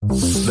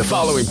The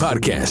following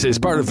podcast is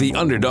part of the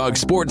Underdog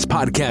Sports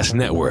Podcast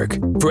Network.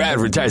 For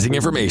advertising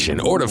information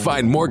or to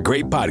find more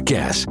great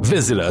podcasts,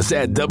 visit us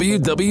at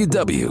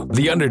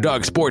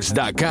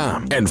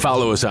www.theunderdogsports.com and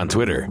follow us on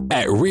Twitter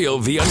at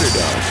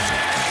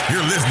RealTheUnderdog.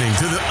 You're listening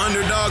to the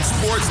Underdog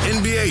Sports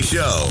NBA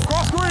Show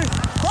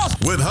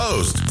with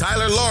host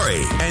Tyler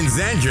Laurie and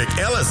Zandrick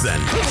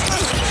Ellison.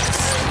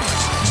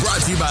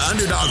 Brought to you by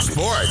Underdog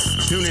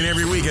Sports. Tune in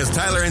every week as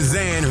Tyler and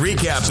Zan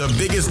recap the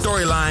biggest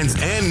storylines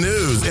and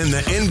news in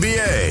the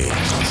NBA.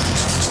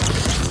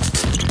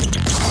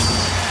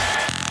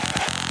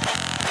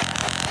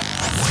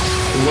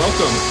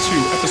 Welcome to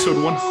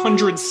episode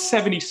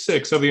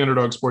 176 of the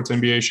Underdog Sports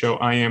NBA Show.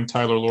 I am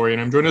Tyler Laurie,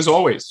 and I'm joined as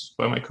always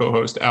by my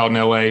co-host out in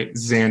LA,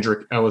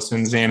 Zandrick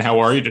Ellison. Zan, how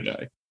are you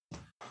today?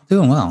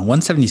 Doing well.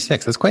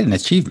 176. That's quite an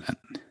achievement.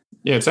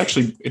 Yeah,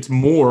 it's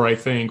more, I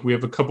think. We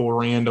have a couple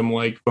random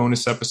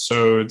bonus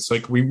episodes.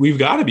 We've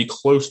got to be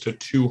close to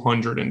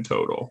 200 in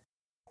total.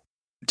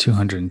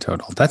 200 in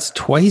total. That's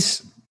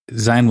twice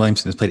Zion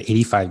Williamson has played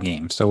 85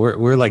 games. So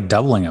we're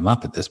doubling him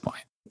up at this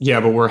point. Yeah,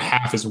 but we're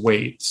half his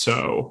weight,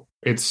 so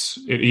it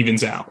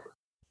evens out.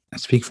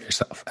 Speak for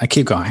yourself. I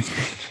keep going.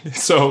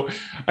 So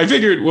I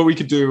figured what we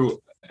could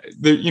do,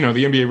 the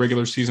NBA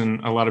regular season,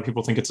 a lot of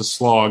people think it's a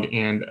slog,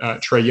 and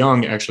Trae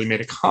Young actually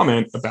made a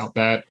comment about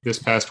that this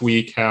past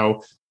week,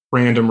 how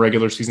random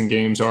regular season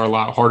games are a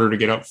lot harder to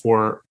get up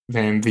for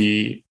than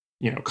the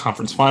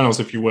conference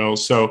finals, if you will.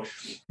 So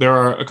there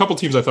are a couple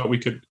teams I thought we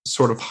could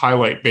sort of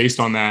highlight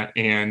based on that,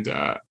 and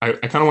I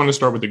kind of want to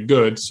start with the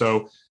good.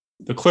 So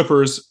the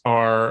Clippers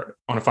are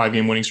on a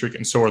 5-game winning streak,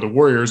 and so are the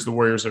Warriors. The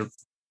Warriors are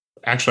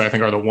actually, I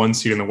think, are the 1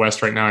 seed in the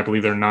West right now. I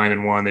believe they're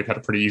 9-1. They've had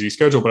a pretty easy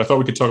schedule, but I thought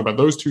we could talk about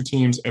those two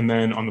teams. And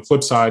then on the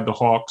flip side, the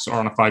Hawks are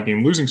on a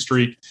 5-game losing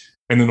streak.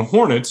 And then the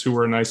Hornets, who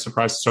were a nice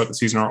surprise to start the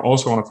season, are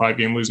also on a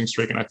 5-game losing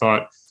streak. And I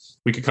thought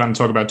we could kind of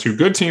talk about two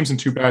good teams and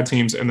two bad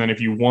teams. And then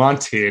if you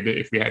wanted,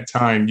 if we had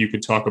time, you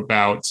could talk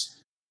about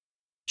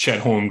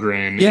Chet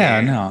Holmgren.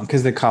 Yeah,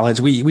 because the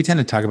college, we tend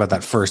to talk about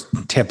that first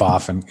tip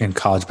off in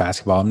college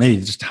basketball, and maybe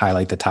just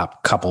highlight the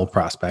top couple of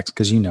prospects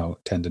because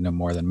tend to know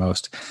more than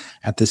most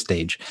at this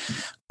stage.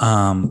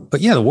 But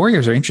yeah, the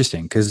Warriors are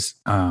interesting because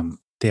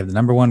they have the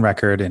number 1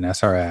 record in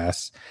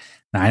SRS,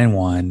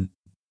 9-1.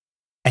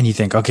 And you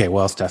think, okay,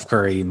 well, Steph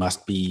Curry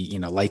must be,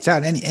 lights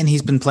out. And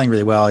he's been playing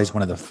really well. He's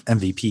one of the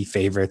MVP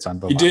favorites on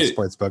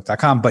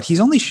Sportsbook.com, but he's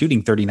only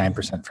shooting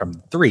 39%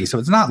 from 3. So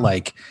it's not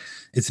like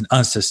it's an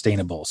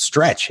unsustainable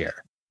stretch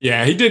here.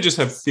 Yeah, he did just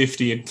have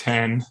 50 and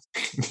 10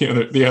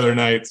 the other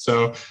night.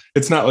 So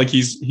it's not like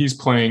he's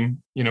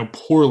playing,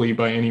 poorly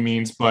by any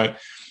means. But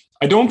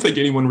I don't think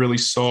anyone really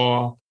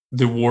saw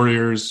the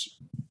Warriors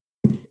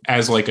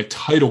as a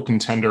title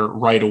contender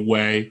right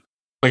away.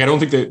 I don't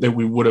think that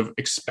we would have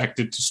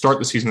expected to start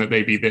the season that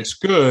they'd be this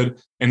good.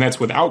 And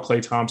that's without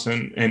Klay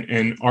Thompson.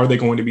 And are they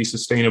going to be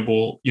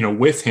sustainable,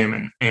 with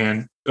him?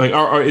 And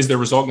is their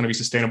result going to be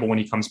sustainable when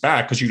he comes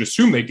back? Because you'd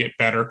assume they get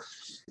better.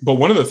 But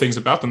one of the things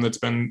about them that's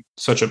been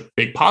such a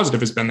big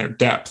positive has been their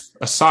depth,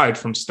 aside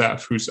from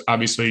Steph, who's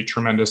obviously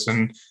tremendous.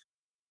 And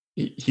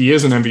he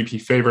is an MVP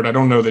favorite. I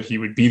don't know that he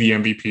would be the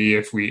MVP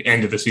if we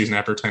ended the season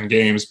after 10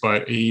 games,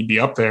 but he'd be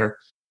up there.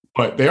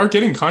 But they are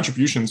getting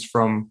contributions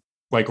from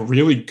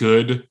really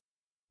good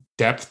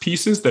depth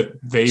pieces that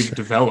they've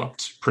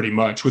developed pretty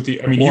much with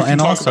the, I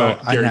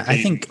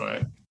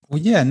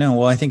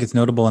think it's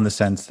notable in the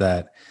sense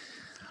that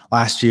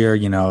last year,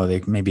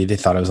 they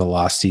thought it was a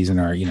lost season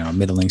or, a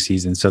middling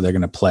season. So they're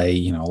going to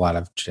play, a lot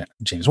of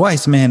James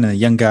Wiseman and the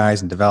young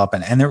guys and develop.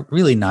 And they're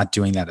really not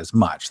doing that as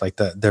much.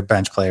 Their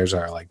bench players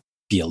are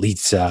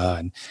Bielitsa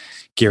and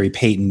Gary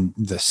Payton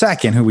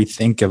II, who we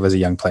think of as a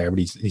young player, but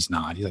he's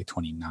not. He's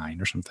 29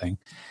 or something.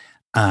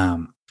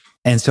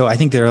 And so I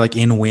think they're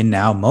in win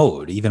now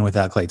mode, even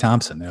without Klay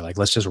Thompson. They're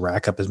let's just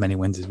rack up as many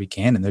wins as we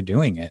can. And they're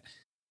doing it.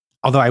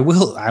 Although I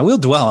will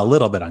dwell a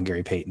little bit on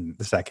Gary Payton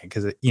II,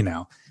 because,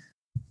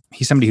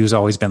 he's somebody who's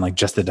always been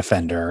just the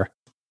defender,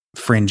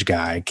 fringe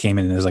guy, came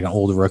in as an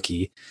old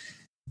rookie.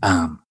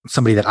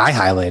 Somebody that I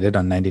highlighted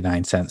on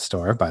 99 Cent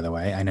Store, by the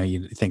way. I know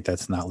you think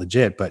that's not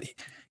legit, but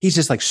he's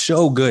just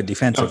so good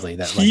defensively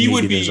that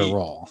there's a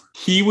role.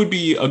 He would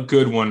be a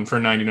good one for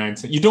 99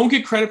 cents. You don't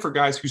get credit for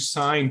guys who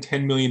sign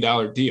 $10 million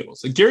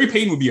deals. Gary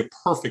Payton would be a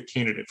perfect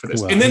candidate for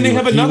this. Well, and then they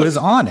have another. He was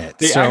on it.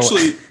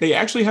 They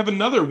actually have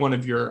another one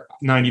of your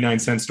 99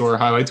 Cent Store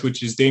highlights,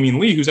 which is Damian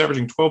Lee, who's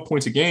averaging 12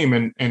 points a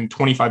game and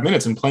 25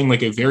 minutes and playing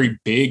a very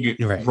big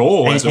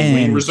role as a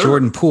wing reserve.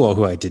 Jordan Poole,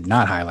 who I did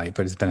not highlight,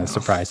 but it's been a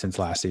surprise since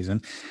last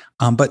season.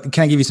 But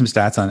can I give you some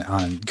stats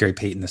on Gary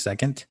Payton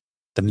II?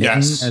 The Mitten,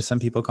 as some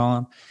people call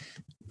him.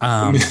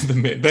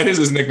 That is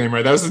his nickname,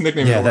 right? That was his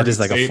nickname. Yeah, that is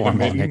a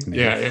formal nickname.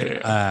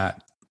 Yeah.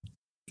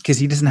 Because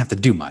he doesn't have to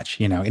do much,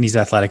 and he's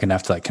athletic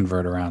enough to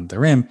convert around the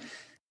rim.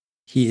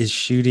 He is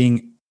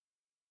shooting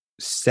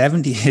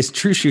his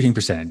true shooting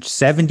percentage,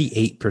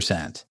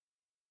 78%.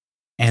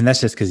 And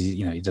that's just because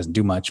he doesn't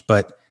do much,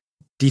 but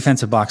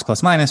defensive box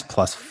plus minus,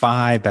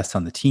 +5, best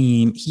on the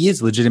team. He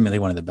is legitimately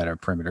one of the better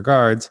perimeter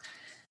guards.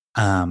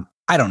 I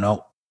don't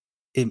know.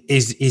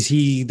 is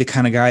he the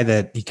kind of guy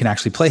that he can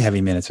actually play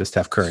heavy minutes with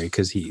Steph Curry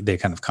because they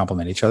kind of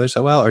complement each other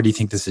so well? Or do you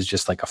think this is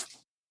just like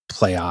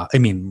a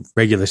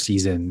regular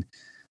season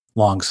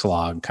long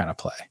slog kind of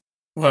play?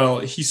 Well,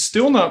 he's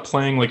still not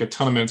playing like a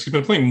ton of minutes. He's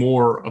been playing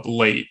more of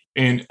late.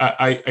 And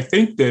I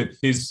think that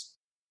his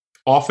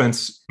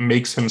offense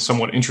makes him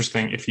somewhat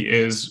interesting if he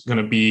is going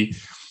to be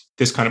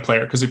this kind of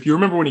player. Because if you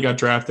remember when he got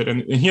drafted,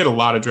 and he had a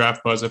lot of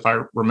draft buzz, if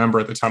I remember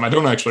at the time,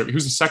 he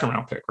was a second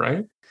round pick,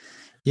 right?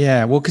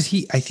 Yeah, well, because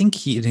I think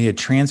he had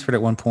transferred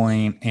at one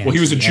point. And he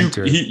was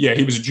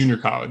he was a junior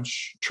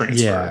college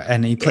transfer. Yeah,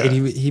 and he played.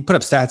 Yeah. He put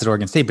up stats at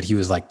Oregon State, but he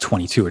was like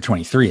 22 or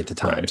 23 at the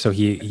time. Right. So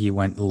he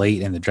went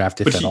late in the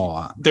draft, if at all.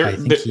 I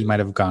think he might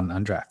have gone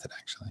undrafted.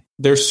 Actually,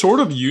 they're sort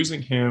of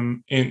using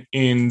him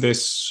in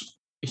this.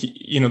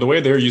 The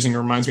way they're using it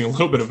reminds me a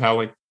little bit of how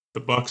like the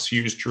Bucks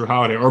used Drew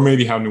Holiday, or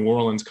maybe how New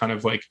Orleans kind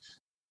of like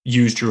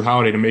used Drew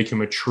Holiday to make him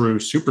a true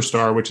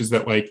superstar, which is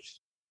that like.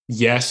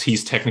 Yes,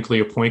 he's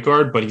technically a point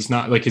guard, but he's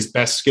not like his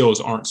best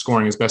skills aren't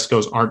scoring. His best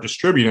skills aren't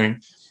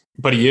distributing,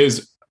 but he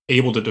is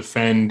able to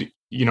defend.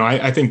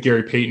 I think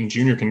Gary Payton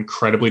Jr. can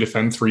credibly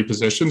defend three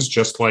positions,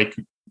 just like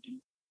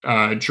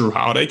Drew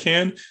Holiday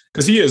can,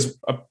 because he is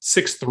a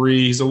 6'3".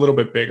 He's a little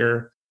bit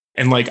bigger.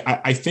 And like,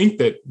 I think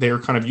that they're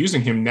kind of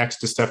using him next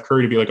to Steph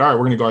Curry to be like, all right,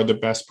 we're going to guard the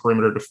best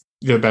perimeter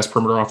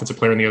offensive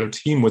player on the other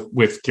team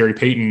with Gary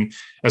Payton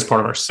as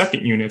part of our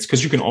second units.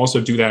 Cause you can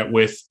also do that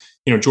with,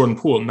 Jordan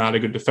Poole, not a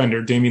good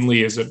defender. Damian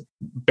Lee is a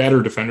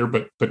better defender,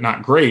 but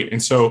not great.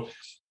 And so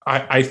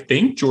I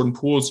think Gary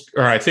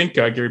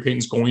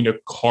Payton's going to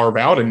carve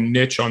out a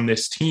niche on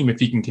this team if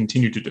he can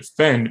continue to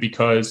defend,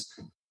 because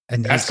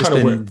that's kind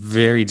of been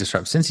very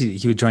disruptive since he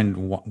joined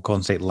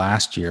Golden State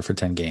last year for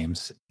 10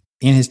 games.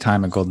 In his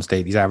time at Golden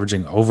State, he's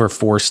averaging over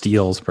 4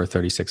 steals per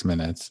 36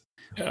 minutes,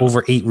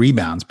 over 8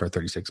 rebounds per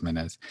 36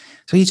 minutes.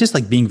 So he's just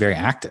like being very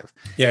active.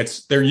 Yeah,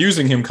 they're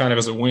using him kind of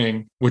as a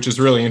wing, which is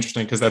really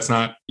interesting because that's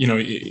not,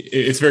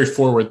 it's very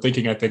forward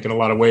thinking, I think, in a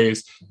lot of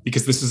ways,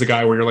 because this is a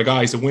guy where you're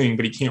like, he's a wing,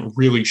 but he can't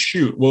really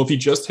shoot. Well, if he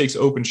just takes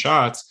open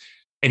shots,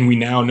 and we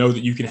now know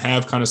that you can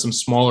have kind of some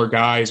smaller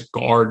guys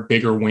guard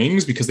bigger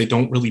wings because they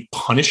don't really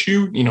punish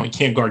you. He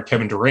can't guard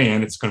Kevin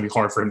Durant. It's going to be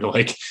hard for him to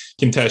like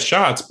contest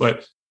shots,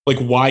 but like,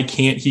 why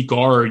can't he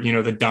guard,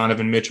 the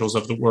Donovan Mitchells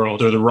of the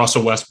world or the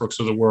Russell Westbrooks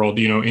of the world,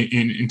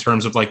 in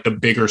terms of like the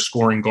bigger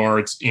scoring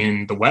guards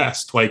in the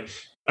West, like,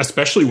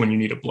 especially when you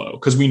need a blow?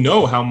 Because we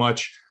know how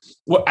much,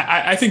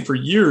 I think for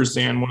years,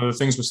 Dan, one of the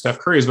things with Steph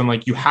Curry has been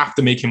like, you have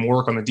to make him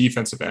work on the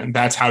defensive end.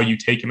 That's how you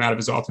take him out of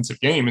his offensive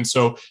game. And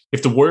so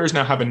if the Warriors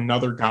now have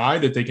another guy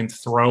that they can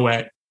throw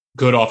at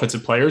good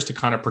offensive players to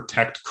kind of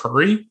protect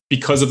Curry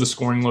because of the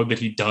scoring load that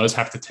he does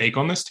have to take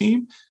on this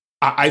team,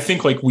 I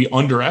think like we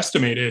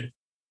underestimated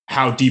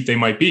how deep they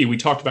might be. We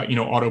talked about,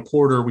 Otto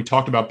Porter. We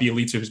talked about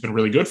Bielitsa, who's been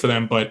really good for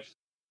them. But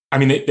I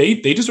mean,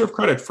 they deserve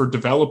credit for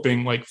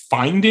developing, like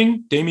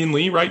finding Damian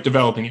Lee, right?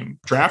 Developing him,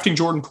 drafting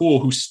Jordan Poole,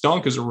 who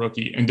stunk as a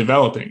rookie, and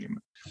developing him.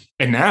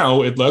 And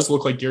now it does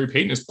look like Gary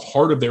Payton is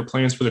part of their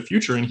plans for the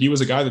future. And he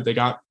was a guy that they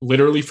got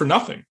literally for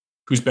nothing,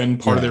 who's been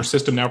part of their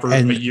system now for a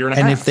year and a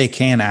half. And if they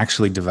can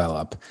actually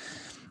develop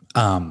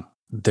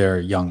their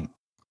young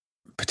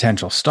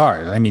potential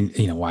stars, I mean,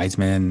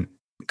 Wiseman,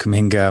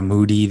 Kuminga,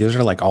 Moody, those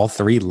are like all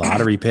 3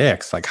 lottery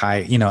picks, like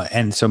high,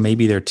 and so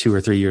maybe they're 2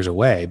 or 3 years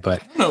away,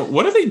 but I don't know.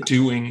 What are they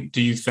doing?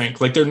 Do you think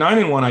like they're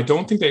 9-1? I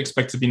don't think they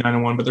expect to be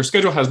 9-1, but their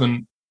schedule has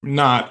been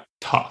not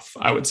tough.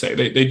 I would say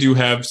they do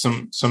have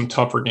some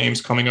tougher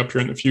games coming up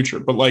here in the future,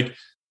 but like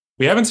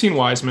we haven't seen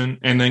Wiseman,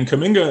 and then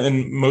Kuminga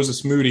and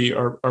Moses Moody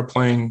are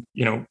playing,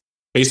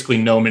 basically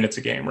no minutes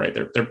a game, right?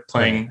 They're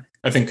playing, right.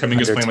 I think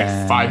Kuminga's playing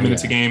like 5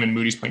 minutes a game and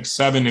Moody's playing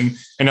 7. And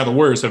now the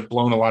Warriors have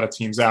blown a lot of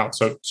teams out.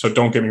 So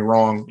don't get me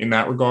wrong in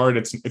that regard.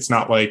 It's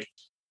not like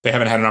they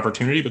haven't had an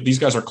opportunity, but these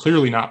guys are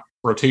clearly not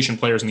rotation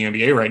players in the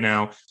NBA right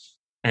now.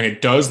 And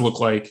it does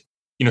look like,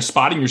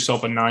 spotting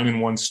yourself a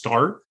 9-1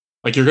 start,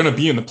 like you're going to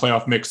be in the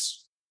playoff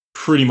mix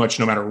pretty much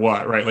no matter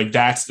what, right? Like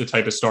that's the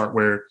type of start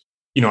where,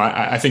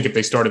 I think if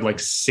they started like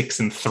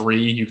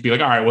 6-3, you could be like,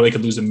 all right, well, they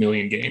could lose a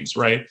million games,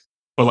 right?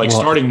 But like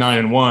starting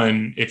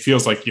 9-1, it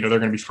feels like, they're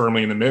going to be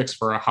firmly in the mix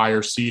for a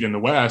higher seed in the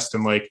West.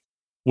 And like,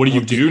 what do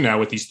you do now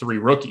with these 3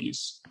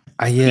 rookies?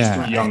 These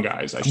 3 young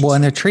guys.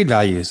 And their trade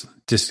values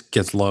just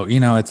gets low.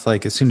 It's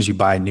like as soon as you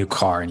buy a new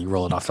car and you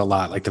roll it off the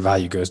lot, like the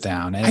value goes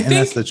down. And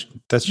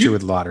that's true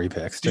with lottery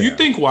picks. Do you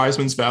think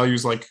Wiseman's value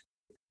is like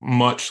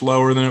much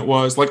lower than it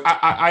was? Like,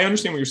 I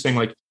understand what you're saying.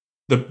 Like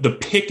the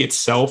pick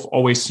itself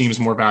always seems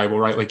more valuable,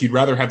 right? Like you'd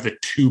rather have the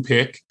 2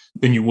 pick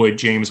than you would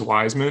James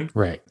Wiseman,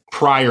 right?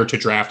 Prior to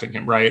drafting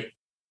him, right?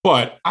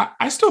 But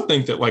I still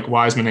think that like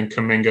Wiseman and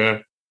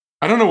Kuminga,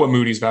 I don't know what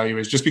Moody's value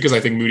is, just because I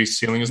think Moody's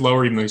ceiling is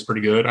lower, even though he's pretty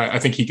good. I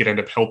think he could end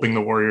up helping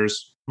the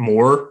Warriors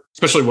more,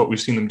 especially what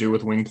we've seen them do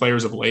with wing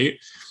players of late.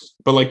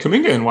 But like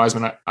Kuminga and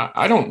Wiseman,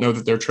 I don't know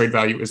that their trade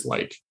value is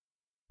like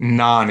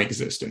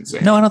non-existent.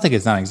 Zane. No, I don't think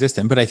it's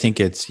non-existent, but I think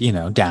it's,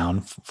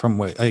 down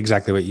from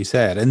exactly what you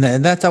said. And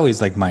that's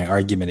always like my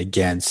argument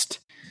against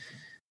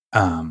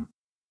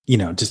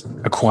just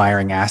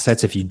acquiring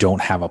assets if you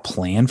don't have a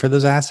plan for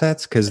those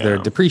assets because they're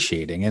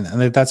depreciating.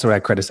 And that's what I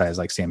criticize,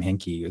 like Sam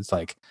Hinkie. It's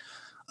like,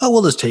 oh,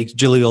 we'll just take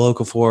Jaleel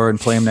Okafor and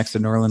play him next to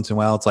Nerlens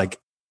and it's like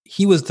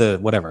he was the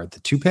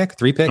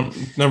 3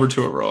 pick? Number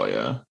 2 overall,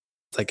 yeah.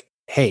 It's like,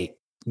 hey,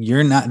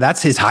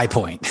 that's his high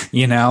point,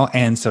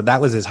 And so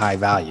that was his high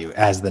value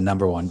as the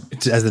number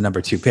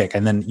 2 pick.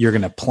 And then you're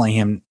going to play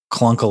him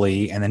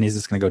clunkily and then he's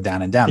just going to go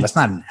down and down. That's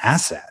not an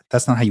asset.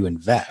 That's not how you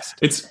invest.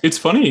 It's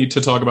funny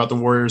to talk about the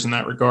Warriors in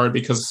that regard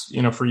because,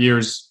 for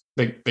years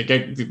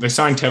they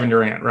signed Kevin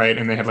Durant, right?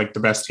 And they had like the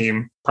best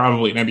team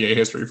probably in NBA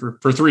history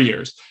for 3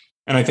 years.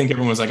 And I think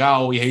everyone was like,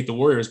 oh, we hate the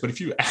Warriors. But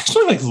if you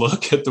actually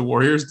look at the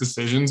Warriors'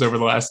 decisions over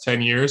the last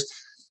 10 years,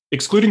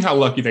 excluding how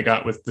lucky they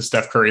got with the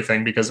Steph Curry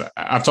thing, because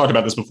I've talked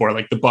about this before,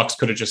 like the Bucks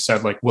could have just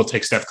said, like, we'll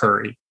take Steph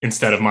Curry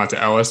instead of Monta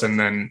Ellis, and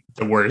then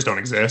the Warriors don't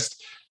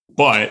exist.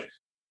 But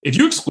if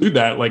you exclude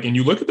that, and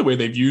you look at the way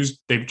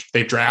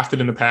they've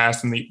drafted in the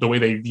past and the way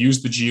they've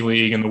used the G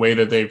League and the way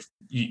that they've,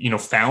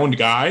 found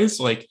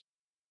guys,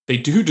 they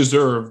do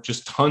deserve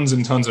just tons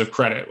and tons of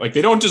credit.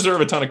 They don't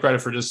deserve a ton of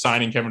credit for just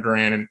signing Kevin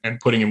Durant and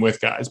putting him with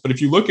guys. But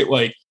if you look at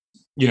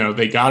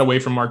they got away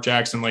from Mark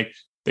Jackson,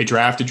 they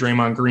drafted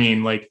Draymond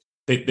Green,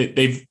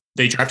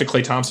 they drafted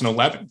Klay Thompson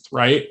 11th,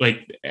 right?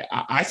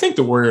 I think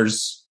the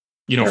Warriors,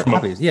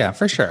 yeah,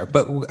 for sure.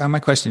 But my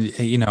question,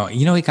 he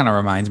kind of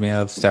reminds me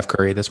of Steph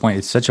Curry at this point.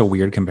 It's such a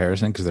weird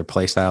comparison because their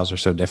play styles are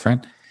so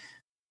different.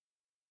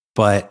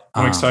 But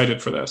I'm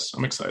excited for this.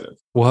 I'm excited.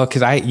 Well,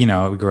 because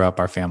we grew up,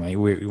 our family,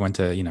 we went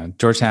to,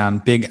 Georgetown,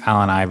 big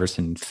Allen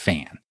Iverson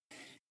fan.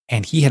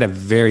 And he had a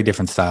very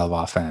different style of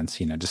offense,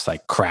 just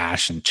like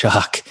crash and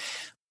chuck.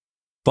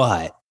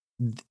 But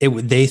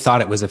they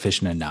thought it was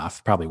efficient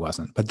enough. Probably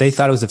wasn't, but they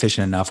thought it was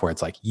efficient enough where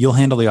it's like, you'll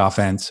handle the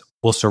offense,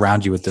 we'll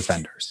surround you with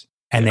defenders.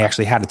 And they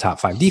actually had a top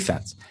 5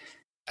 defense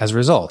as a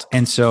result.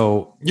 And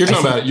so you're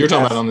talking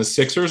about on the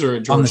Sixers or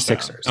Georgetown? On the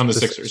Sixers. On the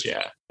Sixers,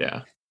 yeah.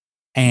 Yeah.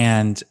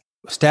 And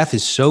Steph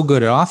is so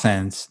good at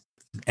offense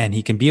and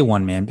he can be a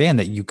one-man band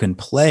that you can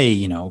play,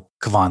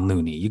 Kevon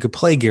Looney. You could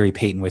play Gary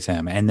Payton with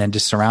him and then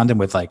just surround him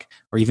with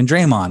or even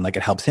Draymond,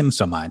 it helps him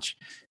so much.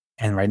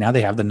 And right now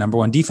they have the number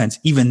 1 defense,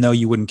 even though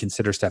you wouldn't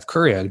consider Steph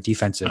Curry a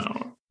defensive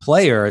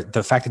player.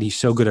 The fact that he's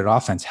so good at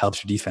offense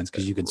helps your defense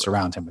because you can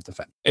surround him with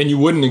defense. And you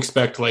wouldn't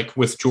expect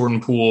with Jordan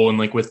Poole and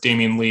with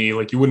Damian Lee, you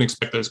wouldn't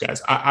expect those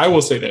guys. I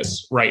will say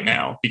this right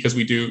now, because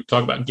we do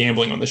talk about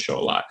gambling on the show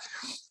a lot.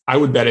 I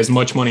would bet as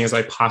much money as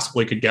I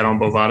possibly could get on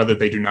Bovada that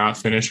they do not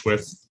finish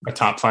with a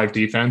top 5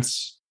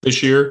 defense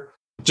this year,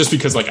 just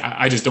because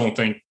I just don't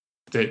think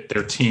that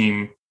their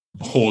team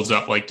holds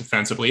up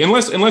defensively,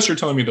 unless you're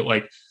telling me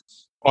that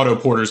Otto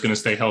Porter is going to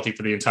stay healthy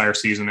for the entire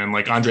season and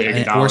Andre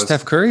Iguodala or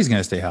Steph Curry is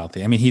going to stay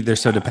healthy. I mean, they're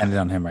so dependent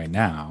on him right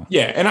now.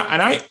 Yeah, and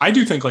I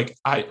do think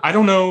I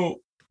don't know.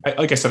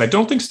 Like I said, I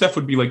don't think Steph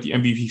would be the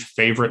MVP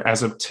favorite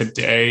as of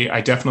today.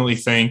 I definitely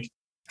think.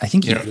 I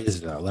think he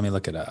is though. Let me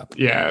look it up.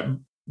 Yeah.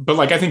 But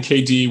I think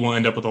KD will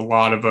end up with a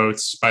lot of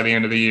votes by the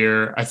end of the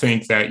year. I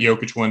think that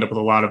Jokic will end up with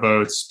a lot of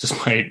votes,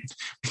 despite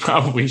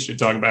probably should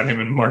talk about him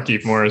and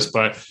Markieff Morris.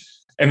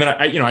 And then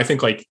I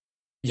think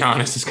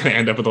Giannis is going to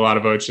end up with a lot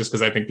of votes just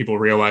because I think people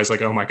realize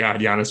oh my God,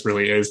 Giannis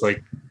really is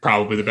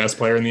probably the best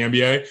player in the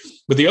NBA.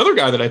 But the other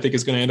guy that I think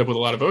is going to end up with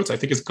a lot of votes, I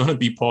think is going to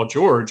be Paul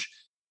George.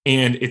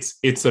 And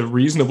it's a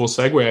reasonable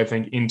segue, I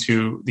think,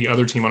 into the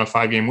other team on a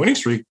 5-game winning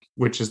streak,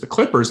 which is the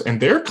Clippers.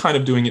 And they're kind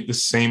of doing it the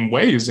same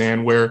way,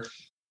 Zan, where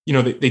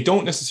they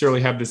don't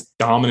necessarily have this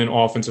dominant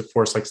offensive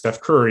force like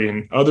Steph Curry.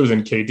 And other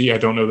than KD, I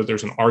don't know that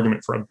there's an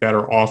argument for a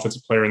better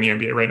offensive player in the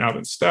NBA right now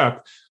than Steph.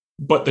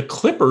 But the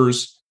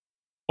Clippers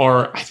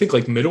are, I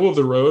think, middle of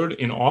the road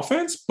in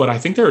offense, but I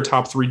think they're a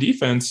top 3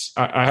 defense.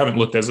 I haven't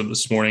looked as of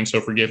this morning, so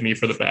forgive me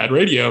for the bad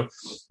radio.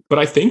 But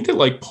I think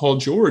that Paul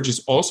George is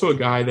also a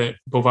guy that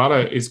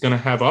Bovada is going to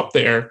have up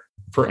there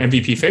for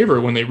MVP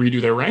favor when they redo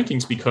their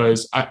rankings,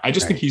 because I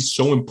just think he's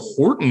so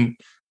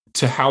important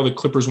to how the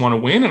Clippers want to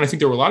win. And I think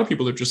there were a lot of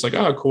people that are just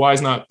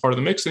Kawhi's not part of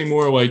the mix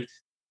anymore.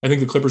 I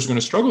think the Clippers are going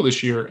to struggle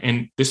this year.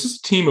 And this is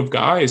a team of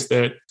guys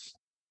that,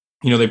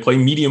 they play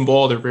medium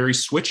ball. They're very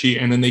switchy.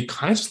 And then they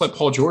kind of just let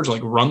Paul George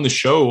run the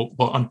show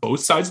on both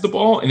sides of the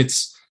ball. And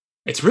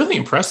it's really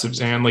impressive,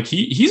 Zan.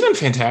 He's been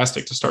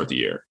fantastic to start the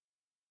year.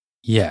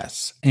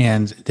 Yes.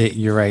 And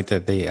you're right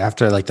that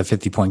after the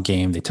 50-point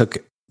game, they took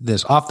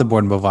this off the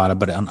board in Bovada,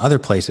 but on other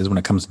places, when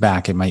it comes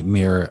back, it might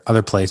mirror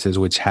other places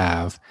which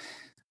have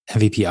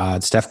MVP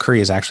odds. Steph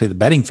Curry is actually the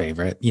betting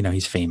favorite.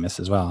 He's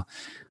famous as well.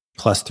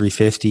 Plus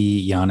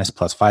 350, Giannis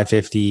plus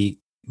 550,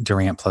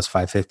 Durant plus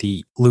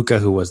 550, Luka,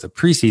 who was the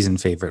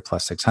preseason favorite,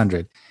 plus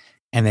 600.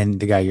 And then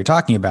the guy you're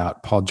talking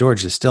about, Paul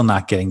George, is still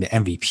not getting the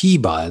MVP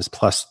buzz,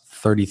 plus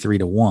 33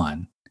 to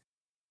 1.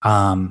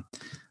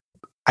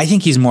 I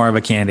think he's more of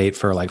a candidate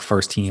for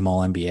first team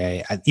All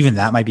NBA. Even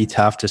that might be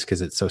tough just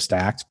because it's so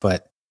stacked,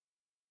 but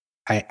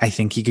I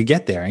think he could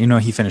get there.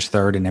 He finished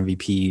 3rd in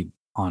MVP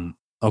on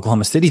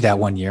Oklahoma City that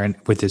one year and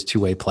with his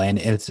 2-way play, and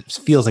it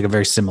feels like a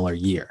very similar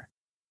year.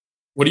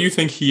 What do you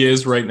think he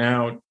is right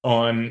now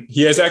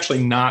he is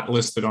actually not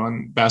listed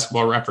on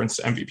Basketball Reference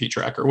MVP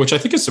tracker, which I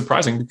think is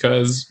surprising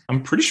because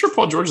I'm pretty sure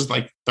Paul George is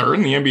like third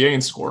in the NBA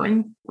in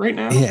scoring right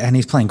now. Yeah, and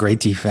he's playing great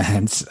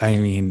defense. I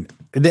mean,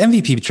 the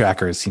MVP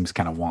tracker seems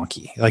kind of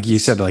wonky. Like you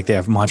said, like they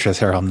have Montrezl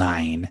Harrell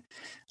 9.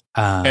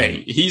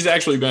 Hey, he's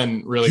actually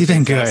been really he's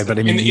been good, but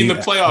I mean, in the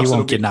playoffs,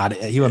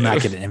 he will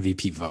not get an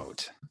MVP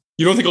vote.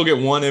 You don't think he'll get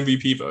one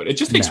MVP vote? It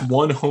just takes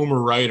one homer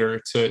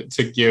writer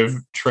to give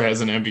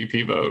Trez an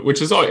MVP vote,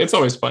 which is it's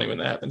always funny when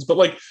that happens. But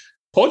like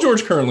Paul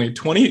George currently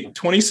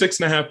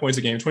 26.5 points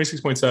a game,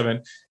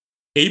 26.7,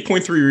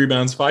 8.3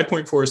 rebounds,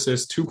 5.4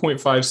 assists,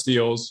 2.5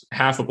 steals,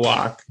 half a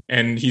block.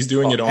 And he's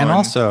doing it on. And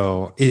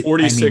also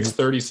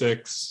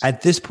 36.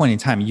 At this point in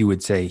time, you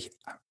would say,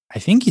 I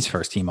think he's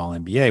first team all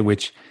NBA,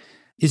 which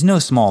is no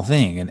small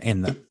thing.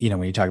 And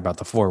when you talk about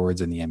the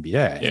forwards in the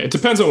NBA. Yeah, it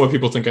depends on what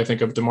people think. I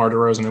think of DeMar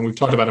DeRozan, and we've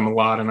talked about him a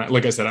lot. And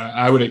like I said,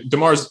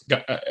 DeMar's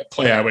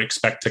play, I would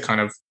expect to kind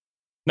of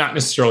not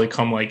necessarily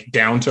come like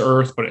down to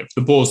earth, but if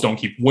the Bulls don't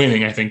keep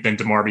winning, I think then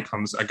DeMar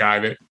becomes a guy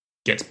that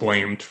gets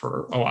blamed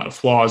for a lot of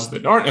flaws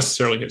that aren't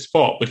necessarily his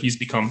fault, but he's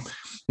become,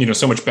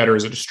 so much better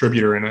as a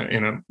distributor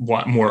in a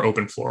lot more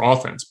open floor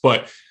offense.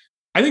 But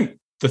I think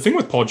the thing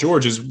with Paul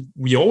George is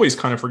we always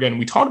kind of forget, and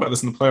we talked about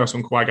this in the playoffs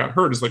when Kawhi got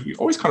hurt, is like we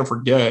always kind of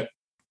forget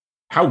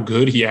how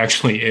good he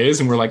actually is.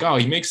 And we're like, oh,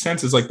 he makes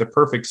sense as like the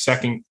perfect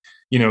second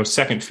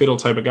fiddle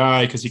type of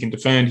guy because he can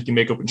defend, he can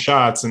make open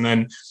shots. And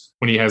then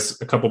when he has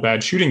a couple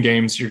bad shooting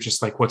games, you're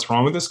just like, what's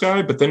wrong with this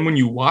guy? But then when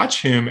you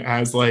watch him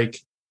as like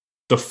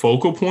the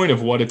focal point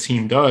of what a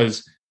team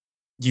does,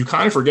 you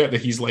kind of forget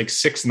that he's like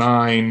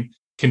 6'9",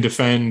 can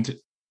defend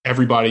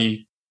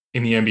everybody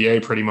in the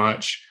NBA pretty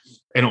much,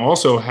 and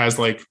also has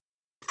like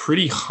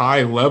pretty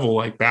high level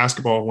like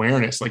basketball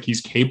awareness. Like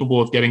he's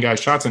capable of getting guys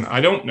shots. And I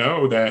don't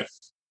know that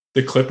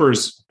the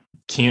Clippers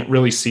can't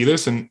really see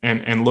this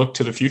and look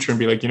to the future and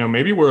be like,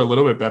 maybe we're a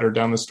little bit better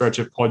down the stretch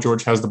if Paul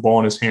George has the ball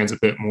in his hands a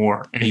bit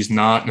more. And he's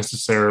not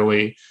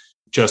necessarily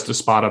just a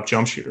spot up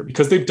jump shooter,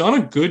 because they've done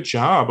a good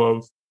job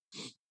of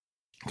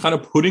kind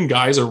of putting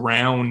guys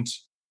around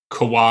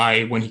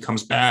Kawhi when he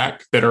comes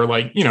back that are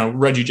like,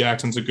 Reggie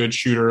Jackson's a good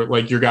shooter.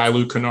 Like your guy,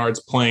 Luke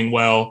Kennard's playing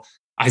well.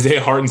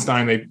 Isaiah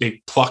Hartenstein,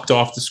 they plucked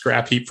off the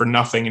scrap heap for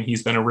nothing, and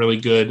he's been a really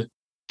good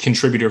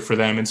contributor for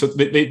them. And so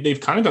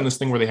they've kind of done this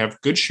thing where they have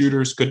good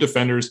shooters, good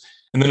defenders,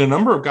 and then a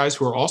number of guys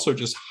who are also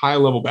just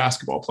high-level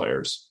basketball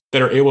players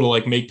that are able to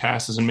like make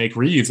passes and make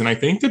reads. And I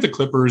think that the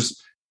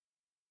Clippers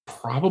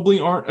probably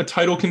aren't a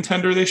title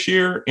contender this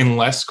year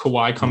unless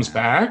Kawhi comes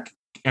back,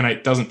 and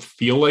it doesn't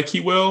feel like he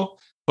will.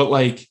 But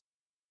like,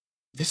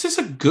 this is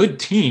a good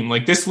team.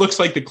 Like this looks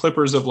like the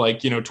Clippers of like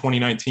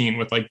 2019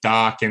 with like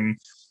Doc and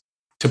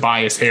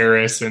Tobias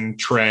Harris and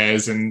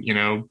Trez and,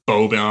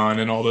 Boban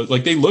and all those.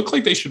 Like they look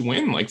like they should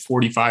win like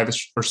 45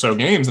 or so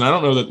games. And I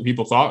don't know that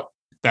people thought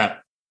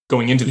that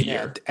going into the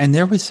year. And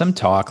there was some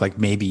talk like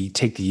maybe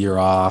take the year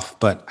off,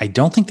 but I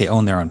don't think they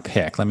own their own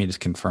pick. Let me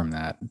just confirm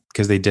that,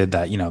 because they did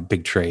that,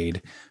 big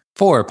trade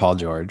for Paul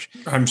George.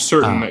 I'm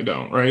certain they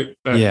don't, right?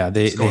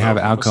 They have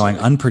outgoing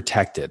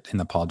unprotected in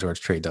the Paul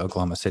George trade to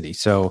Oklahoma City.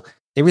 So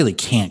they really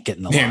can't get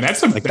in the line.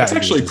 That's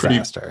actually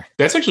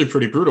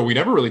pretty brutal. We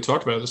never really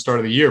talked about it at the start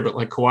of the year, but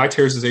like Kawhi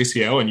tears his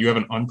ACL and you have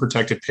an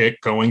unprotected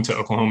pick going to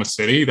Oklahoma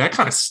City. That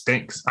kind of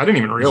stinks. I didn't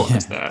even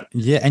realize that.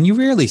 Yeah, and you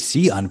rarely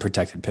see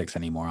unprotected picks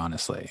anymore,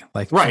 honestly.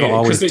 Like people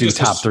always do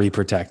top 3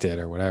 protected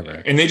or whatever.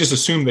 And they just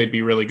assume they'd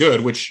be really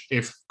good, which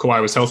if Kawhi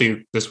was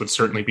healthy, this would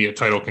certainly be a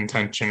title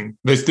contention.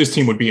 This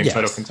team would be in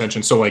title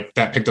contention. So like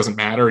that pick doesn't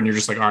matter. And you're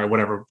just like, all right,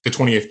 whatever. The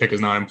 28th pick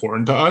is not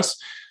important to us.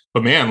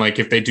 But man, like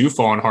if they do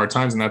fall in hard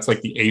times and that's like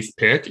the 8th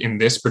pick in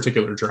this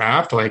particular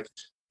draft, like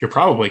you're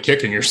probably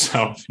kicking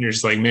yourself. And you're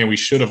just like, man, we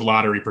should have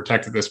lottery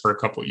protected this for a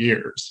couple of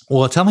years.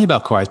 Well, tell me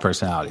about Kawhi's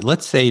personality.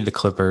 Let's say the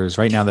Clippers,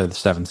 right now they're the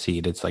 7th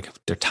seed. It's like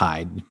they're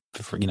tied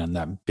for, in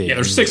that big. Yeah,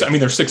 they're 6. I mean,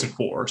 they're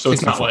 6-4. So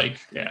it's not like,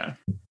 yeah.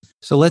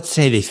 So let's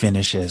say they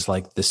finish as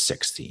like the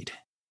 6th seed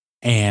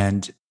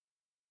and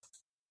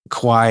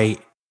Kawhi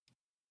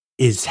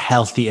is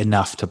healthy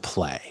enough to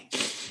play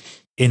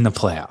in the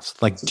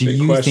playoffs. Like, do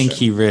you think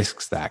he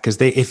risks that?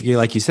 Because if you,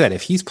 like you said,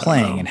 if he's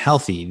playing and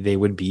healthy, they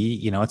would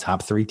be, a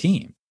top 3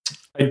 team.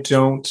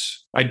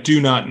 I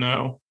do not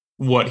know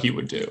what he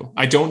would do.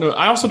 I don't know.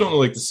 I also don't know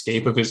like the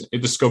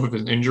scope of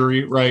his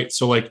injury. Right.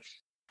 So like,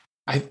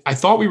 I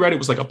thought we read it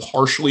was like a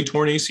partially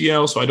torn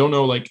ACL. So I don't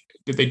know, like,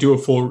 did they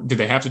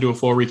have to do a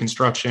full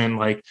reconstruction?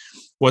 Like,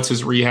 what's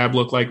his rehab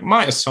look like?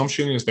 My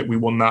assumption is that we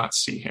will not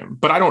see him,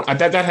 but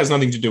that has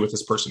nothing to do with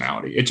his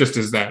personality. It just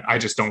is that I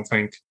just don't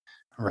think,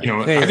 right.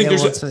 I think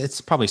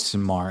it's probably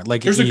smart.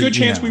 Like there's a good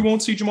chance we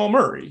won't see Jamal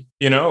Murray,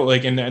 and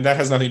that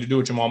has nothing to do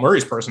with Jamal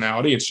Murray's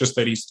personality. It's just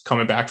that he's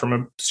coming back from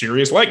a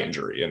serious leg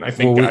injury. And I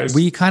think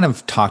we kind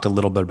of talked a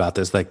little bit about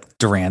this, like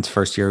Durant's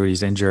first year,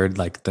 he's injured,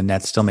 like the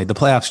Nets still made the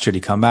playoffs. Should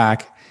he come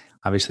back?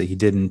 Obviously he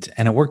didn't.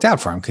 And it worked out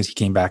for him because he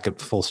came back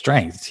at full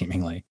strength,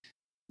 seemingly.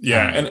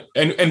 Yeah.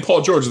 And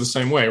Paul George is the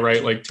same way,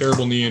 right? Like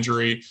terrible knee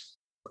injury.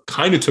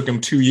 kind of took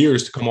him 2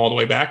 years to come all the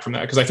way back from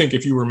that. Because I think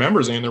if you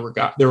remember, Zane,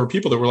 there were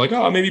people that were like,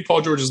 oh, maybe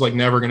Paul George is like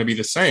never going to be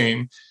the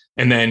same.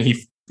 And then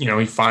he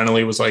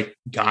finally was like,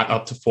 got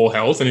up to full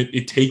health, and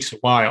it takes a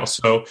while.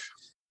 So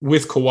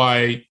with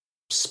Kawhi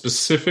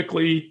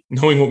specifically,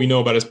 knowing what we know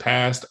about his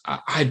past,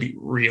 I'd be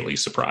really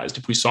surprised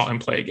if we saw him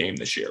play a game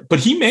this year. But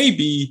he may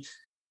be,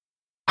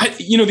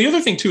 the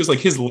other thing too is like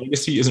his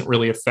legacy isn't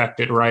really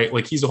affected, right?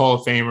 Like he's a Hall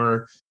of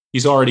Famer.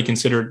 He's already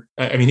considered,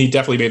 he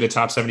definitely made the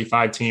top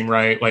 75 team,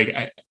 right?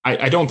 Like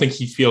I don't think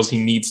he feels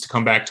he needs to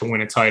come back to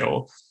win a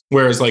title.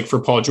 Whereas like for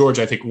Paul George,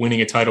 I think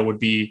winning a title would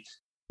be,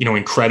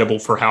 incredible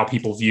for how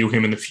people view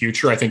him in the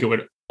future. I think it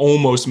would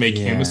almost make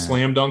him a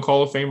slam dunk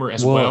Hall of Famer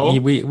as well.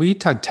 We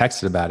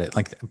texted about it.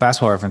 Like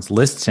Basketball Reference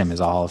lists him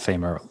as a Hall of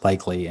Famer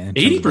likely.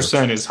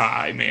 80% is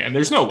high, man.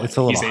 There's no way he's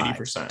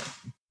 80%.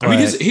 I mean,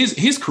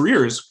 his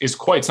career is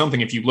quite something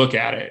if you look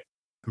at it.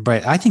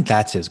 But I think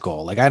that's his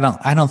goal. Like I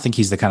don't think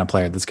he's the kind of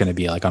player that's going to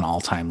be like on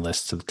all-time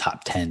lists of the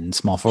top 10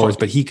 small forwards,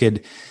 but he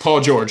could. Paul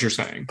George, you're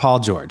saying. Paul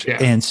George. Yeah.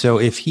 And so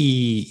if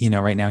he,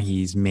 right now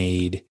he's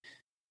made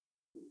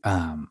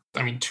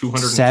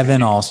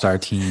 207 all-star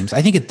teams.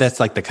 I think that's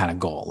like the kind of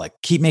goal. Like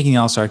keep making the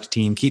all-star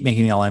team, keep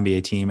making the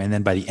all-NBA team, and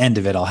then by the end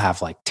of it, I'll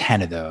have like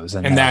 10 of those.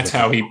 And that's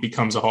how he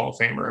becomes a Hall of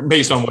Famer,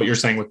 based on what you're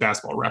saying with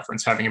Basketball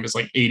Reference, having him as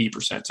like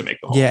 80% to make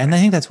the Hall of Fame. And I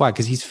think that's why,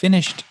 because he's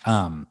finished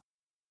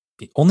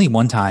only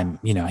one time,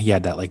 he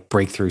had that like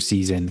breakthrough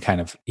season kind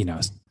of,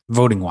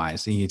 voting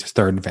wise. He was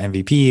third for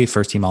MVP,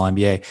 first team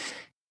All-NBA.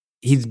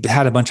 He's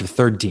had a bunch of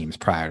third teams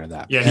prior to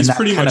that. Yeah, he's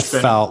pretty much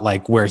felt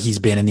like where he's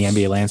been in the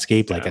NBA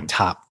landscape, like a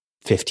top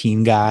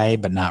 15 guy,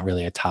 but not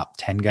really a top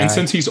 10 guy. And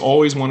since he's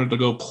always wanted to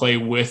go play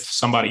with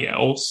somebody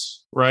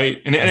else,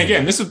 right? And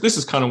again, this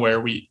is kind of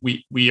where we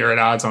are at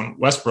odds on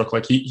Westbrook.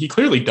 Like he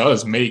clearly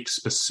does make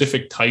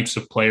specific types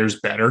of players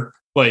better.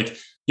 Like,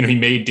 he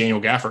made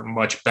Daniel Gafford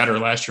much better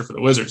last year for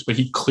the Wizards, but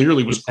he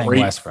clearly was great.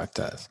 Westbrook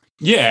does.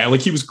 Yeah,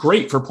 like he was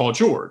great for Paul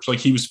George. Like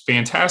he was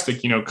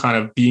fantastic, kind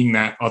of being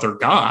that other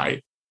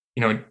guy.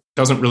 It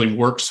doesn't really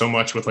work so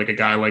much with like a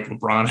guy like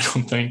LeBron, I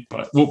don't think,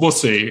 but we'll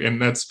see.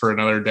 And that's for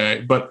another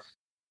day. But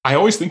I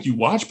always think you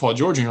watch Paul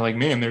George and you're like,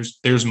 man,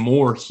 there's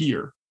more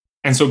here.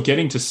 And so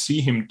getting to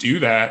see him do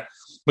that,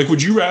 like,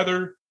 would you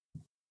rather,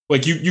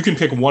 like you can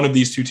pick one of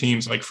these two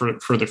teams, like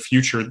for the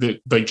future,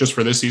 that like just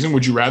for this season,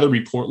 would you rather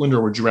be Portland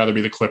or would you rather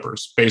be the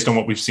Clippers based on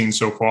what we've seen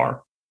so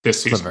far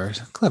this season?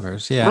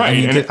 Clippers. Yeah.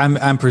 Right.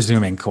 I'm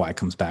presuming Kawhi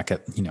comes back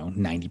at,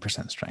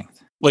 90%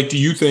 strength. Like, do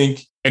you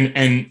think,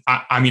 and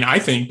I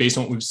think based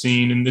on what we've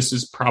seen, and this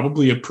is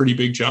probably a pretty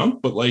big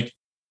jump, but like,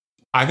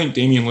 I think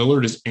Damian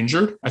Lillard is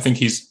injured. I think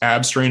his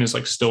ab strain is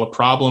like still a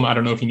problem. I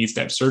don't know if he needs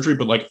to have surgery,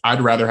 but like,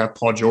 I'd rather have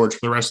Paul George for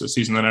the rest of the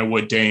season than I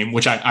would Dame,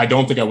 which I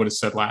don't think I would have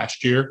said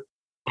last year.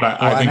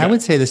 But I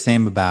would say the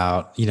same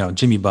about,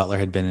 Jimmy Butler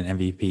had been an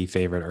MVP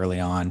favorite early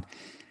on.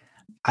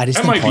 I just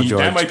think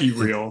that might be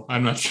real.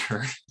 I'm not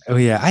sure. Oh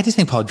yeah, I just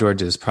think Paul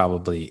George is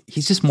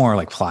he's just more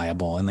like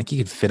pliable and like you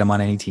could fit him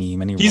on any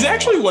team. He's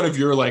actually one of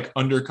your like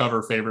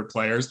undercover favorite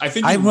players. I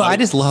think I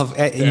just love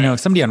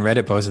somebody on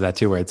Reddit posted that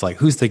too, where it's like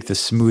who's like the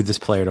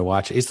smoothest player to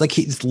watch. It's like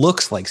he just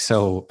looks like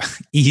so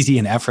easy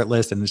and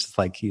effortless, and it's just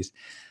like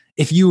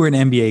if you were an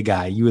NBA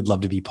guy, you would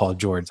love to be Paul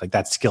George, like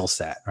that skill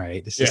set,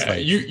 right? It's just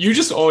like, you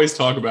just always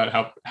talk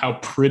about how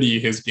pretty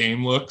his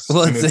game looks.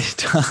 Well, it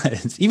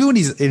does. Even when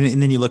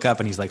and then you look up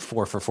and he's like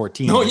 4 for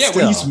 14. No, yeah,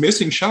 when he's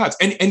missing shots.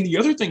 And the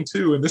other thing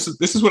too, and this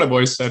is what I've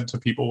always said to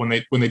people when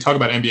they talk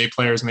about NBA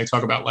players and they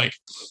talk about like,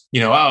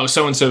 oh,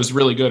 so-and-so is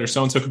really good or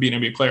so-and-so could be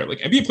an NBA player. Like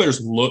NBA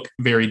players look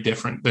very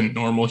different than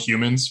normal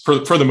humans for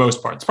the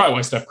most part. It's probably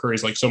why Steph Curry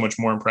is like so much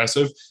more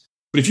impressive.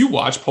 But if you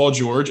watch Paul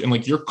George and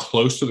like you're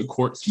close to the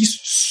court, he's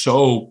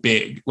so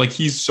big. Like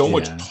he's so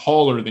much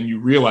taller than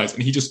you realize.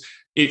 And he just,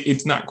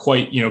 it's not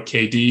quite,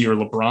 KD or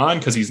LeBron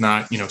because he's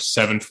not,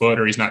 7 foot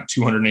or he's not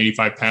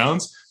 285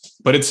 pounds,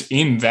 but it's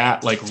in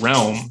that like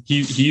realm.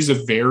 He's a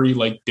very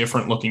like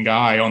different looking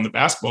guy on the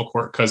basketball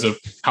court because of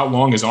how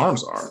long his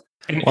arms are.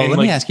 Let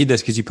me ask you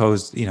this, because you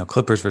posed,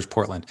 Clippers versus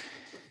Portland.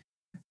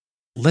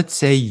 Let's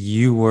say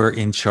you were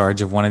in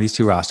charge of one of these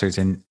two rosters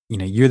and,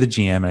 you're the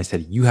GM and I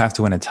said, you have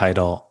to win a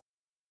title.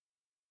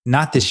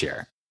 Not this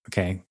year,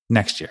 okay,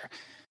 next year.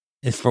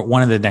 If for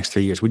one of the next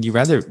 3 years, do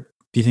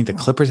you think the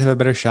Clippers have a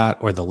better shot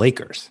or the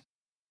Lakers?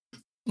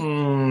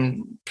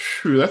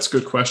 That's a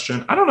good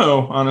question. I don't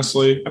know,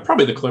 honestly.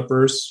 Probably the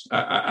Clippers.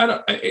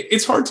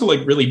 It's hard to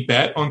like really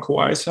bet on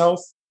Kawhi's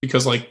health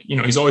because like,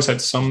 he's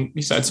had some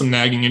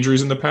nagging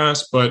injuries in the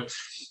past, but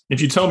if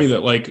you tell me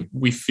that like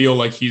we feel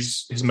like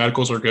his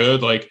medicals are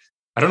good, like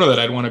I don't know that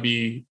I'd want to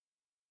be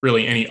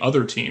really any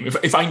other team.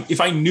 If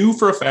I knew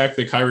for a fact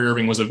that Kyrie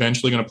Irving was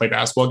eventually going to play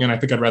basketball again, I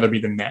think I'd rather be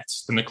the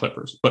Nets than the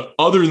Clippers. But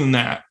other than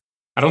that,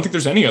 I don't think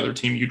there's any other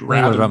team you'd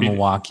rather. What about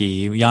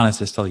Milwaukee?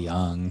 Giannis is still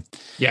young.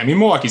 Yeah, I mean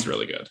Milwaukee's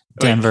really good.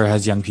 Denver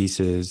has young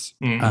pieces.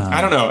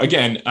 I don't know.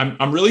 Again,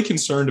 I'm really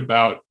concerned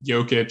about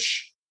Jokic.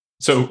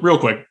 So real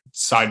quick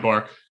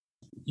sidebar,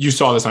 you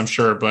saw this, I'm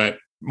sure, but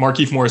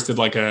Markieff Morris did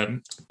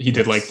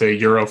the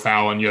Euro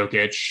foul on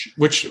Jokic,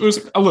 which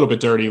was a little bit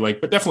dirty,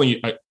 but definitely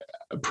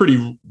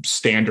pretty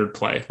standard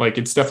play. Like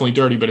it's definitely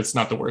dirty, but it's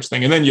not the worst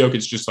thing. And then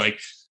Jokic just like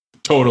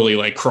totally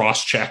like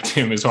cross-checked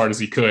him as hard as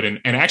he could and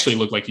actually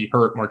looked like he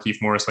hurt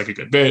Markieff Morris like a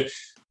good bit.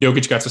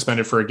 Jokic got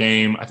suspended for a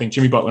game. I think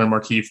Jimmy Butler and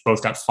Markieff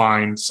both got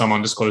fined some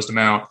undisclosed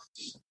amount.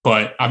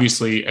 But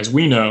obviously, as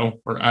we know,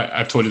 or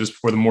I've told you this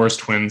before, the Morris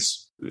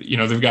twins, you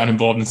know, they've gotten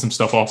involved in some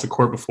stuff off the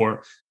court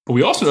before. But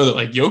we also know that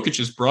like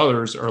Jokic's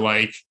brothers are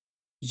like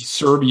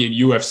Serbian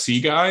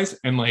UFC guys.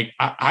 And like,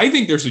 I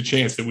think there's a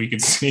chance that we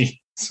could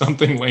see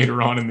something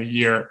later on in the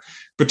year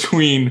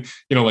between,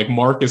 you know, like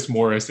Marcus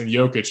Morris and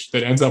Jokic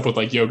that ends up with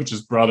like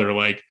Jokic's brother,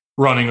 like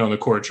running on the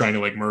court, trying to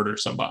like murder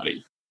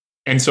somebody.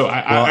 And so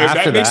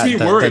that makes me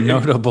worried. The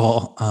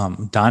notable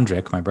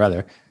Zandrick, my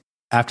brother,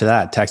 after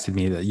that texted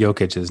me that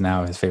Jokic is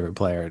now his favorite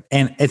player.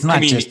 And it's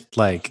not just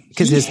like,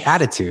 because his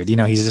attitude, you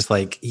know, he's just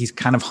like, he's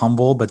kind of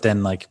humble, but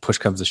then like push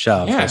comes to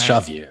shove, he'll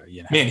shove you,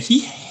 you know. Man,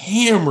 he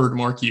hammered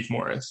Markieff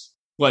Morris.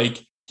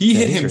 Like he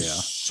hit him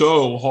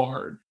so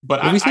hard.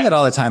 But we see that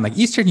all the time. Like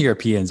Eastern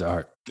Europeans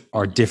are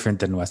different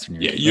than Western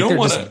Europeans. Yeah, you don't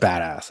want to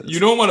badasses. You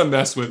don't want to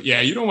mess with,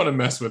 you don't want to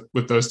mess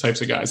with those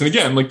types of guys. And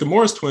again, like the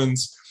Morris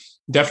twins,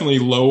 definitely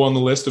low on the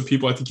list of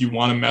people I think you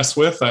want to mess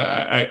with.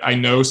 I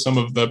know some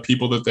of the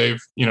people that they've,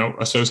 you know,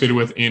 associated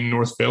with in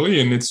North Philly,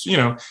 and it's, you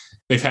know,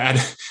 they've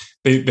had,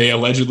 they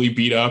allegedly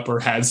beat up or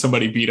had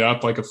somebody beat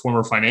up like a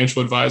former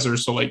financial advisor.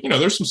 So like, you know,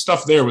 there's some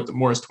stuff there with the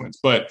Morris twins,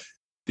 but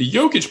the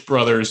Jokic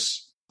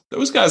brothers,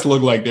 those guys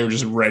look like they're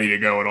just ready to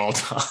go at all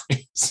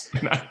times.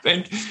 And I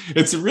think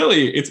it's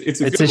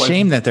a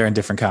shame that they're in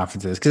different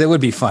conferences because it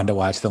would be fun to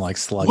watch them like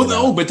slug. Well,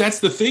 no, but that's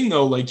the thing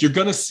though. Like you're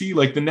going to see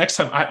like the next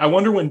time, I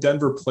wonder when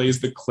Denver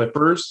plays the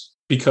Clippers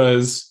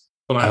because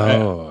it's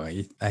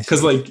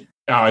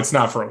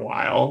not for a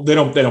while. They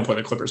don't play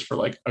the Clippers for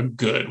like a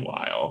good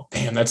while.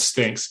 Damn, that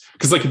stinks.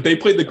 Cause like if they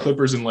played the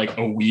Clippers in like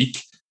a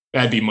week,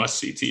 that'd be must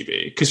see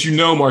TV. Cause you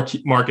know,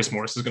 Marcus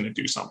Morris is going to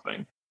do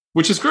something.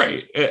 Which is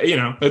great, you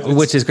know.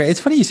 Which is great. It's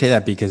funny you say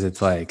that because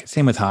it's like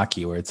same with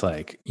hockey, where it's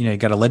like, you know, you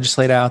got to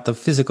legislate out the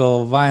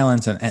physical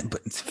violence,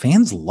 but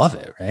fans love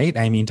it, right?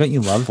 I mean, don't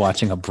you love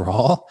watching a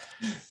brawl?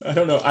 I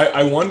don't know.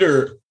 I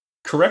wonder.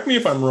 Correct me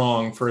if I'm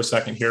wrong for a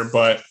second here,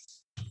 but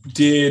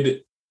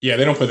they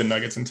don't play the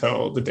Nuggets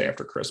until the day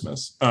after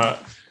Christmas.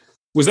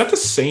 Was that the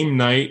same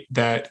night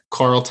that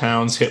Karl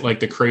Towns hit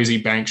like the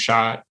crazy bank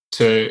shot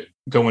to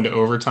go into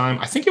overtime?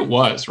 I think it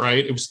was,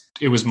 right.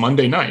 It was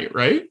Monday night,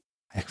 right?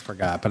 I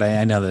forgot, but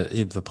I know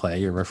the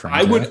play you're referring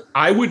to.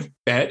 I would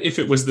bet if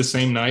it was the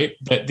same night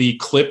that the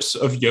clips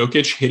of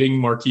Jokic hitting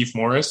Markieff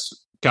Morris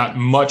got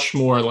much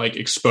more like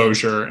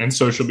exposure and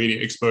social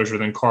media exposure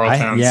than Karl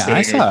Towns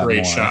hitting a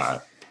great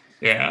shot.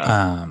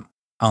 Yeah.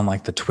 On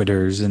like the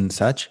Twitters and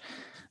such.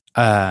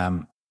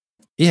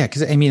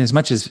 Because I mean, as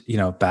much as, you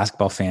know,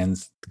 basketball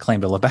fans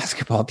claim to love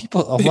basketball,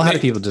 a lot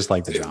of people just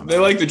like the drama. They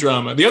like the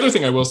drama. The other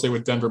thing I will say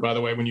with Denver, by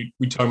the way, when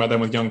we talk about them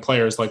with young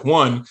players, like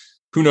one,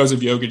 who knows if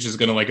Jokic is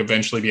going to like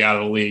eventually be out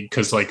of the league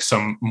because like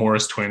some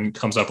Morris twin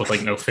comes up with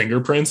like no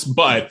fingerprints,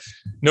 but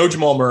no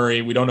Jamal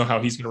Murray. We don't know how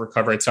he's going to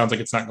recover. It sounds like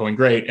it's not going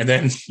great. And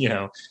then, you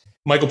know,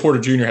 Michael Porter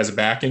Jr. has a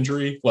back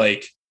injury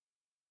like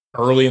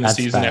early in the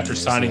season after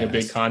signing a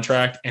big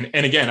contract. And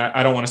again,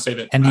 I don't want to say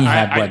that. And he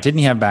didn't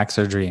he have back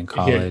surgery in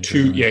college?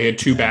 He had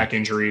two back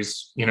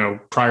injuries, you know,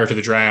 prior to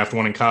the draft,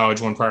 one in college,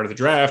 one prior to the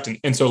draft.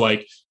 And so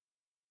like,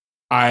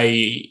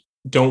 I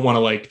don't want to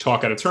like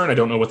talk out of turn. I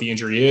don't know what the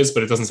injury is,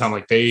 but it doesn't sound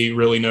like they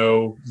really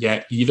know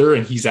yet either.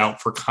 And he's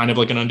out for kind of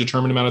like an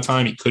undetermined amount of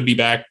time. He could be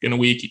back in a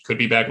week. He could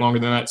be back longer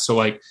than that. So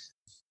like,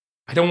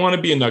 I don't want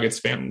to be a Nuggets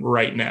fan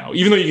right now,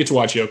 even though you get to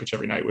watch Jokic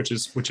every night, which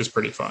is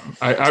pretty fun.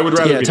 I would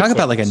rather talk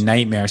about like a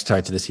nightmare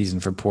start to the season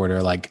for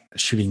Porter, like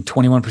shooting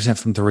 21%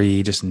 from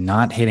three, just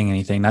not hitting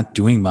anything, not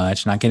doing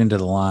much, not getting to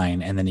the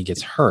line, and then he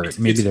gets hurt.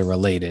 Maybe they're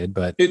related,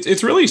 but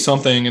it's really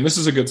something. And this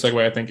is a good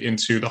segue, I think,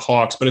 into the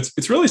Hawks. But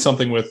it's really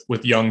something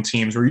with young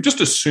teams where you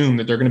just assume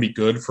that they're going to be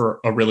good for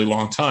a really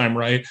long time,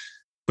 right?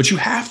 But you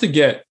have to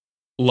get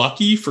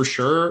lucky for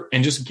sure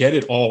and just get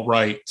it all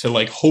right to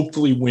like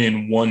hopefully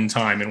win one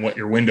time in what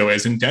your window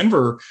is. In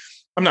Denver,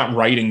 I'm not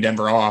writing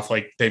Denver off,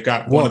 like they've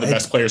got one of the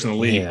best players in the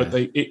league, but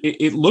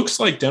it looks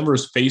like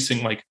Denver's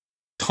facing like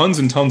tons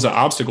and tons of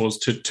obstacles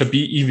to be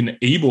even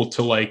able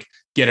to like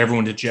get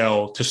everyone to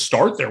gel to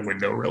start their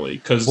window, really.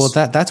 Because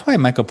that's why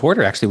Michael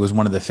Porter actually was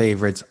one of the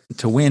favorites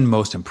to win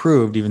Most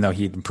Improved, even though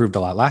he improved a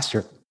lot last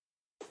year.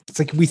 It's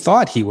like we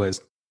thought he was,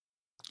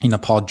 you know,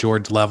 Paul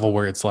George level,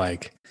 where it's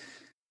like,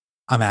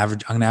 I'm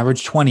going to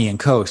average 20 and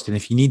coast. And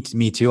if you need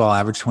me to, I'll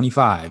average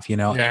 25, you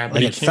know,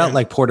 like it felt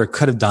like Porter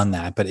could have done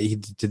that, but he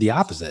did the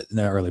opposite in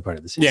the early part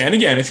of the season. Yeah. And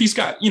again, if he's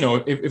got, you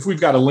know, if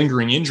we've got a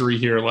lingering injury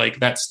here, like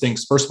that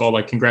stinks. First of all,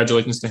 like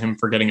congratulations to him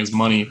for getting his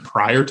money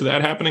prior to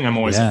that happening. I'm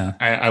always,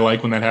 I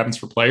like when that happens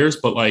for players,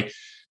 but like,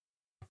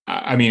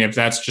 I mean, if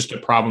that's just a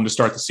problem to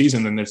start the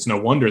season, then it's no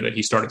wonder that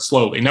he started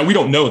slowly. Now, we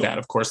don't know that,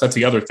 of course. That's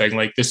the other thing.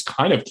 Like, this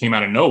kind of came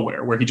out of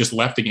nowhere, where he just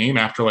left the game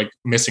after, like,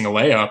 missing a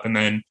layup, and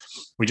then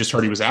we just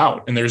heard he was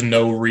out, and there's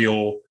no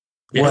real...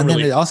 Well, and then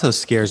it also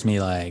scares me,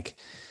 like,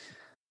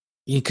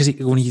 because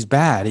when he's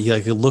bad, he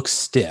looks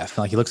stiff.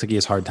 Like he looks like he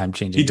has a hard time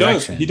changing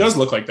direction. He does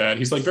look like that.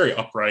 He's like very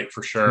upright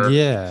for sure.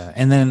 Yeah.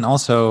 And then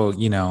also,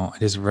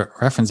 his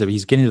reference that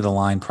he's getting to the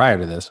line prior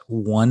to this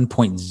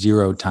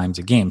 1.0 times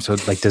a game. So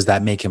like, does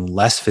that make him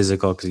less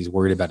physical because he's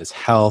worried about his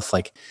health?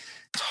 Like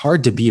it's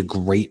hard to be a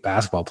great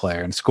basketball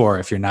player and score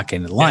if you're not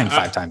getting to the line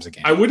 5 times a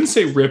game. I wouldn't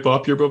say rip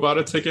up your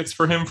Bovada tickets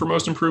for him for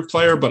most improved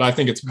player, but I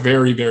think it's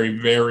very, very,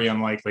 very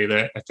unlikely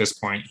that at this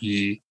point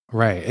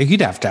Right.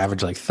 He'd have to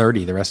average like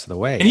 30 the rest of the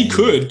way. And he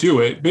could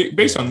do it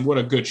based on what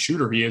a good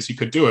shooter he is. He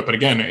could do it. But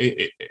again,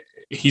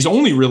 he's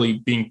only really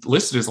being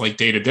listed as like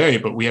day to day,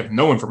 but we have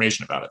no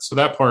information about it. So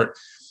that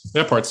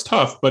part's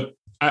tough. But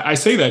I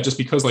say that just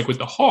because like with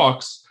the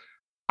Hawks,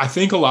 I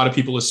think a lot of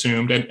people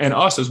assumed, and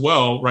us as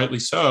well, rightly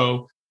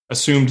so,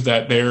 assumed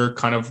that their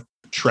kind of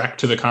trek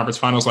to the conference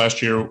finals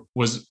last year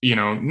was,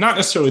 not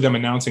necessarily them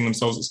announcing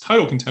themselves as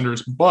title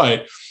contenders,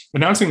 but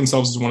announcing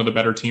themselves as one of the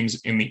better teams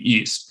in the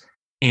East.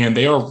 And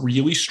they are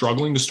really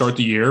struggling to start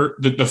the year.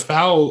 The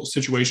foul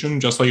situation,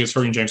 just like it's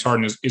hurting James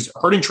Harden, is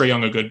hurting Trae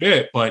Young a good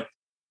bit. But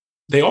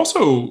they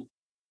also,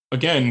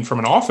 again, from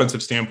an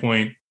offensive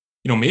standpoint,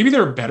 maybe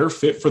they're a better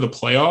fit for the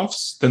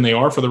playoffs than they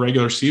are for the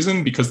regular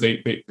season because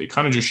they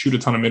kind of just shoot a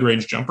ton of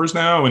mid-range jumpers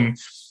now.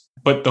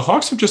 But the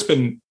Hawks have just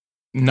been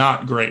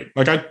not great.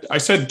 Like I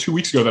said 2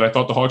 weeks ago that I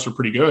thought the Hawks were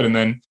pretty good. And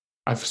then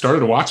I've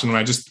started to watch them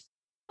and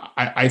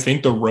I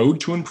think the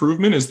road to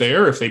improvement is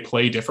there if they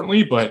play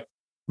differently. But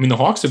I mean, the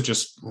Hawks have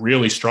just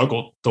really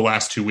struggled the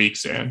last 2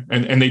 weeks, and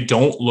they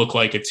don't look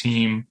like a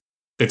team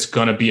that's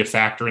going to be a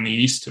factor in the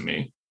East to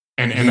me.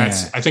 And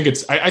that's, I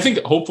think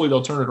hopefully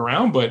they'll turn it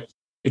around, but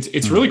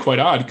it's really quite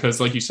odd because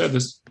like you said,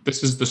 this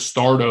is the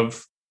start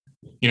of,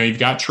 you've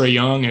got Trae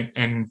Young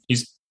and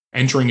he's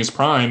entering his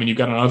prime and you've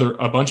got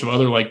a bunch of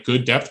other like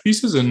good depth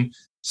pieces and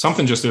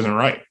something just isn't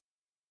right.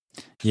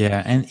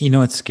 Yeah. And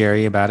what's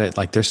scary about it?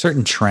 Like there's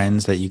certain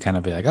trends that you kind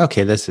of be like,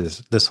 okay, this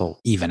will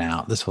even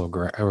out. This will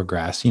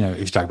regress. If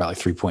you talk about like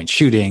 3-point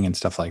shooting and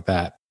stuff like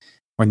that,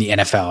 or in the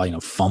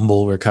NFL,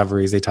 fumble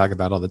recoveries, they talk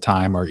about all the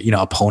time, or,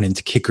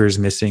 opponents kickers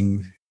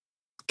missing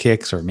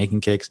kicks or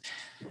making kicks.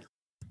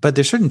 But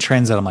there's certain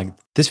trends that I'm like,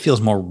 this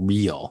feels more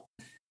real.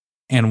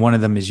 And one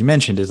of them, as you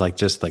mentioned, is like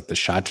just like the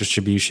shot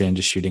distribution,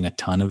 just shooting a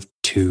ton of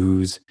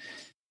twos.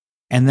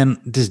 And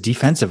then just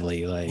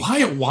defensively, like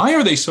why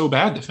are they so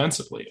bad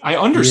defensively? I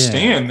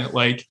understand that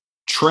like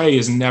Trae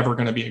is never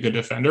going to be a good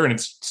defender, and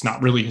it's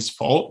not really his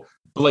fault.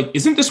 But like,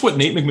 isn't this what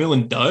Nate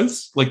McMillan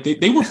does? Like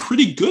they were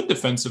pretty good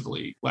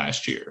defensively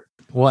last year.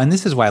 Well, and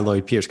this is why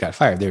Lloyd Pierce got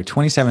fired. They were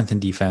 27th in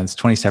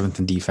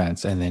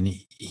defense, and then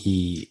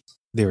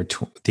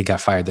they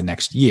got fired the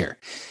next year.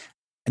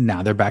 And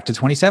now they're back to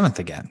 27th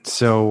again.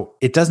 So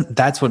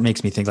that's what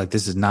makes me think like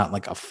this is not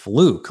like a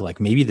fluke. Like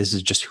maybe this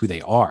is just who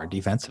they are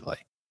defensively.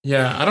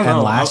 Yeah, I don't know.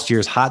 And last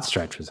year's hot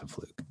stretch was a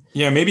fluke.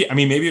 Yeah, maybe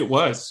it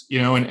was,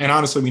 and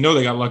honestly, we know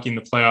they got lucky in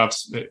the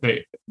playoffs.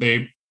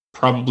 They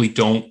probably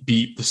don't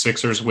beat the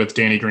Sixers with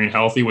Danny Green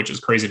healthy, which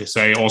is crazy to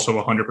say.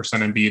 Also 100%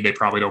 Embiid, they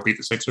probably don't beat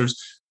the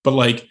Sixers. But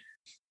like,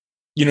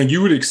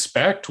 you would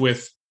expect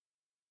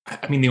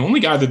the only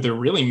guy that they're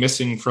really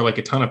missing for like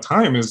a ton of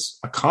time is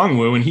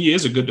Okongwu, and he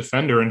is a good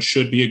defender and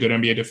should be a good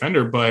NBA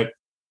defender, but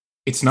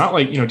it's not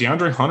like,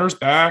 DeAndre Hunter's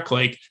back.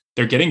 Like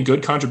they're getting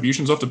good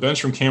contributions off the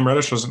bench from Cam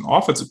Reddish as an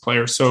offensive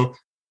player. So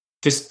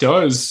this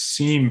does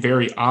seem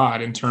very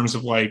odd in terms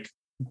of like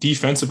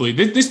defensively.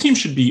 This team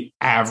should be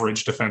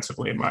average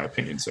defensively, in my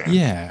opinion, Sam.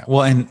 Yeah.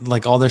 Well, and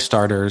like all their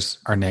starters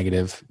are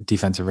negative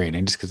defensive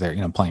rating just because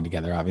they're, playing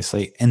together,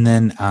 obviously. And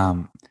then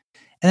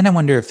I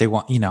wonder if they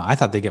want, I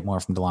thought they get more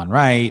from DeLon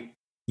Wright,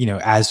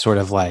 as sort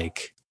of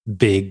like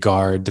big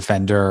guard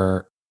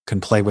defender, can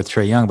play with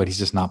Trae Young, but he's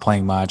just not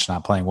playing much,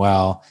 not playing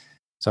well.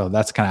 So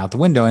that's kind of out the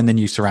window. And then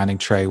you surrounding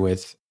Trae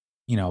with,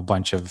 a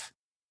bunch of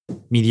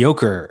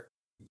mediocre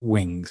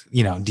wings,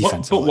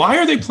 defensively. But why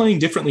are they playing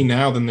differently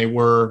now than they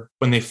were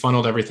when they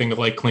funneled everything to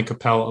like Clint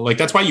Capella? Like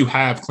that's why you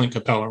have Clint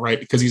Capella, right?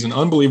 Because he's an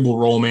unbelievable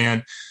role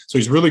man. So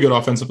he's really good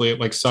offensively at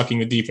like sucking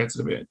the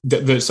defensive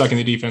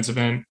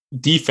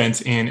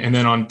defense in. And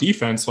then on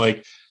defense,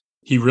 like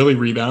he really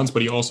rebounds,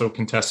 but he also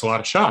contests a lot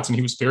of shots. And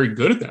he was very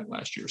good at that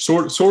last year.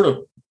 Sort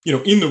of,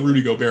 in the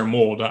Rudy Gobert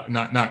mold,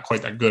 not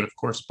quite that good, of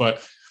course,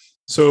 but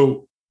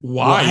so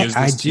why is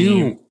this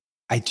team?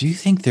 I do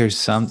think there's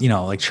some,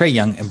 like Trae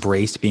Young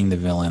embraced being the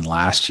villain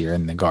last year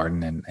in the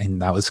Garden,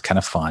 and that was kind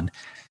of fun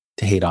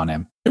to hate on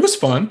him. It was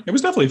fun. It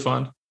was definitely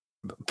fun.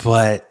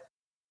 But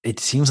it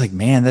seems like,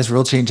 man, this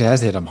real change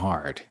has hit him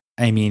hard.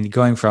 I mean,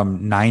 going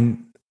from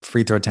 9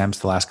 free throw attempts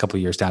the last couple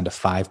of years down to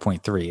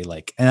 5.3,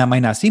 like, and that might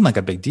not seem like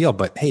a big deal,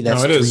 but hey,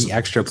 that's 3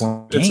 extra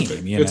point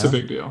game. It's a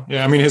big deal.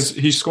 Yeah. I mean,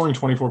 he's scoring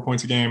 24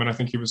 points a game, and I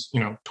think he was,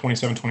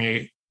 27,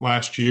 28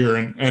 last year.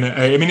 And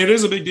I mean, it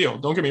is a big deal.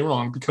 Don't get me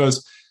wrong,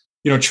 because,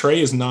 Trae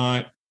is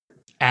not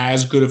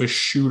as good of a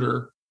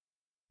shooter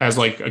as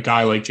like a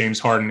guy like James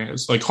Harden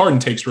is. Like Harden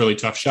takes really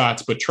tough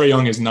shots, but Trae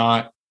Young is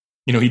not,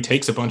 he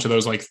takes a bunch of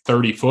those like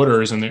 30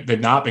 footers, and they've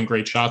not been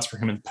great shots for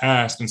him in the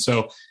past. And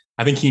so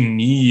I think he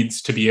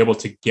needs to be able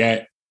to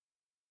get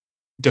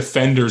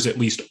defenders at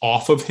least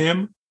off of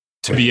him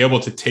to be able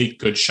to take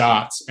good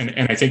shots.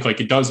 And I think like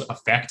it does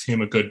affect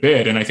him a good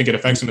bit. And I think it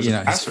affects him as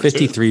a passer.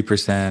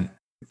 53%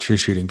 true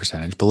shooting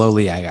percentage, below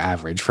league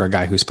average for a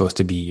guy who's supposed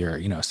to be your,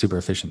 super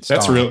efficient star.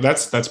 That's real.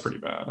 That's pretty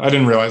bad. I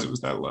didn't realize it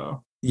was that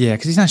low. Yeah,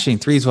 because he's not shooting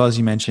threes well, as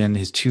you mentioned.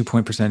 His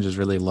 2-point percentage is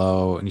really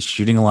low, and he's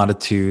shooting a lot of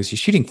twos. He's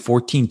shooting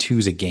 14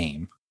 twos a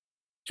game.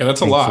 Yeah,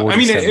 that's a lot. I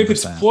mean, if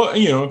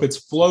it's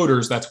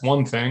floaters, that's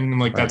one thing. And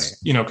like that's,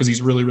 because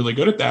he's really, really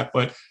good at that.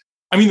 But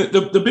I mean,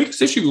 the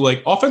biggest issue,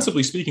 like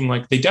offensively speaking,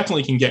 like they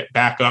definitely can get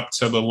back up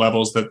to the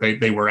levels that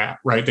they were at,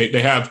 right?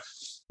 They have,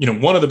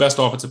 one of the best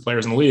offensive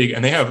players in the league,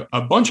 and they have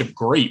a bunch of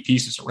great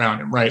pieces around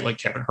him, right? Like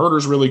Kevin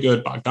Huerter's really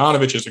good.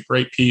 Bogdanovich is a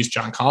great piece.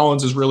 John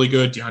Collins is really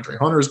good. DeAndre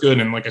Hunter is good.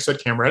 And like I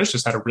said, Cam Reddish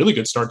just had a really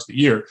good start to the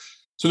year.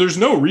 So there's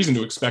no reason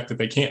to expect that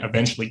they can't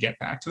eventually get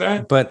back to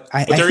that. But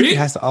I think it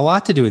has a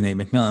lot to do with Nate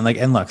McMillan. Like,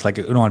 and look, like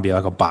we don't want to be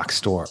like a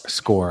box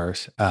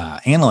scores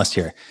analyst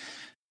here.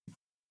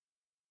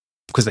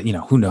 Because,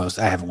 who knows?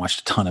 I haven't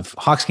watched a ton of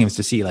Hawks games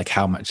to see like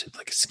how much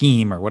like a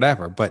scheme or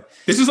whatever. But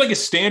this is like a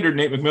standard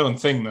Nate McMillan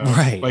thing, though.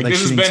 Right. Like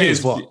this has been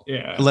his. Well,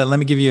 let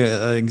me give you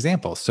an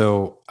example.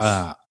 So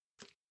Trae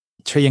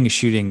Young is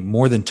shooting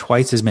more than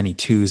twice as many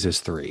twos as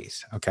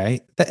threes.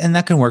 Okay. And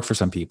that can work for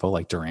some people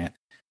like Durant.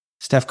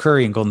 Steph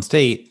Curry in Golden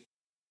State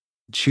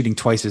shooting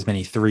twice as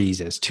many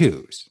threes as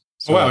twos.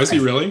 So wow. Is he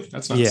really?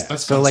 That's not, yeah.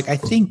 That's so like, I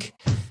think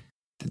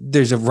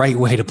there's a right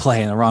way to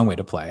play and a wrong way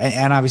to play.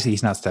 And obviously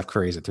he's not Steph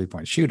Curry as a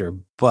 3-point shooter,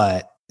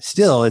 but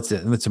still it's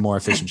a more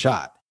efficient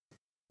shot.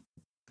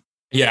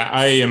 Yeah,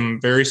 I am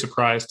very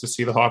surprised to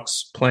see the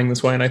Hawks playing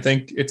this way. And I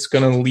think it's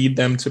going to lead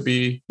them to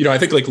be, I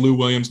think like Lou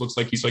Williams looks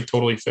like he's like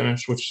totally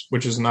finished,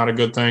 which is not a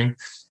good thing.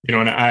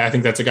 And I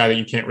think that's a guy that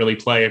you can't really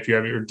play if you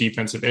have your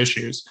defensive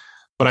issues.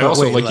 But I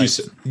also, you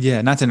said.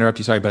 Yeah, not to interrupt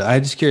you, sorry, but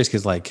I'm just curious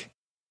because like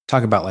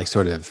talk about like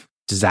sort of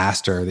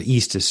disaster. The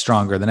East is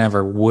stronger than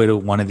ever. Would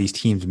one of these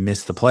teams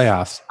miss the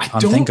playoffs?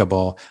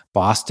 Unthinkable.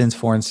 Boston's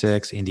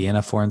 4-6,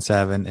 Indiana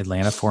 4-7,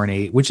 Atlanta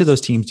 4-8. Which of those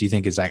teams do you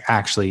think is like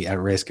actually at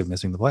risk of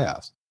missing the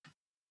playoffs?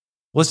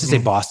 Let's just say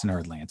Boston or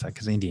Atlanta,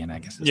 because Indiana, I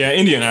guess.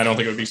 Indiana, I don't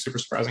think it would be super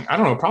surprising. I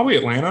don't know, probably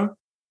Atlanta.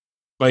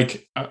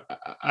 Like,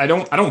 I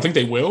don't think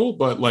they will,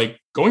 but like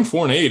going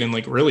 4-8 and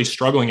like really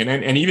struggling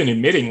and even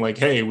admitting like,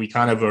 hey, we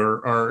kind of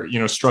are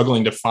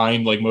struggling to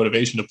find like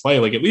motivation to play.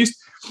 Like at least,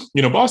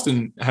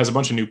 Boston has a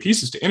bunch of new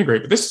pieces to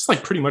integrate, but this is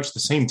like pretty much the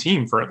same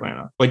team for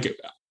Atlanta, like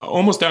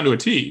almost down to a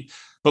T.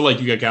 But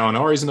like you got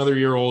Gallinari's another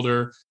year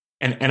older.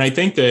 And I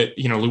think that,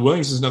 Lou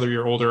Williams is another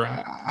year older.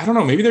 I don't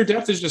know. Maybe their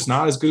depth is just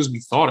not as good as we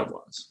thought it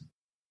was.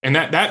 And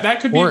that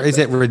could be. Or is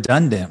it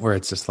redundant where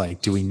it's just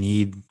like, do we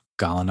need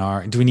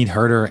Gallinari? Do we need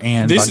Huerter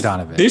and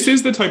Bogdanovich? This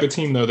is the type of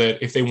team, though,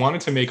 that if they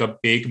wanted to make a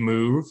big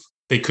move,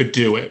 they could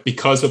do it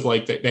because of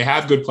like they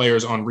have good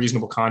players on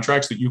reasonable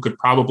contracts that you could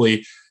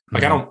probably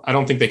like. I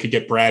don't think they could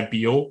get Brad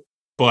Beal,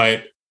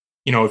 but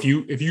if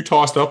you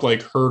tossed up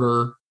like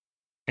Huerter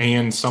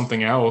and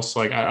something else,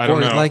 like I don't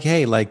know, like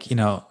hey, like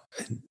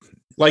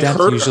like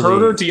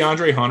Huerter,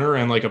 DeAndre Hunter,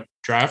 and like a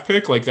draft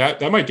pick like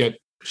that might get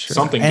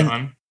something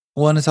done.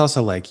 Well, and it's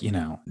also like,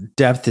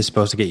 depth is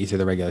supposed to get you through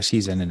the regular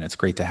season and it's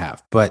great to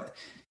have. But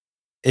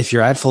if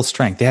you're at full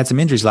strength, they had some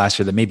injuries last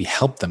year that maybe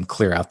helped them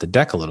clear out the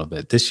deck a little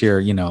bit. This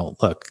year,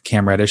 look,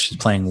 Cam Reddish is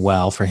playing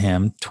well for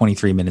him,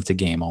 23 minutes a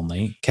game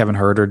only. Kevin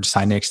Huerter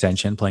signed an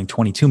extension, playing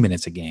 22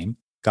 minutes a game.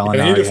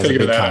 Gallinari has a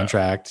big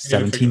contract,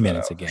 17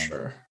 minutes a game.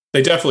 Sure.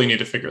 They definitely need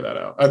to figure that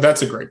out.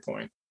 That's a great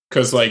point.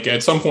 Because like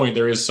at some point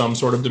there is some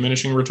sort of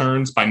diminishing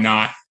returns by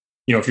not,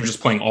 if you're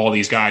just playing all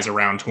these guys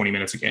around 20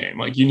 minutes a game,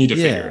 like you need to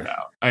figure it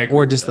out.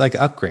 Or just like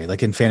upgrade.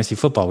 Like in fantasy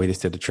football, we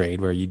just did a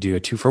trade where you do a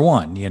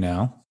 2-for-1,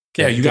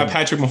 Yeah, you got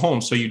Patrick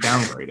Mahomes, so you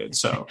downgraded.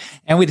 So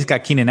and we just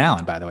got Keenan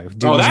Allen, by the way.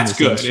 That's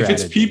good. If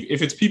it's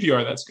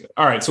PPR, that's good.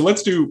 All right, so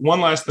let's do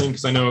one last thing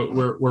because I know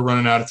we're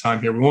running out of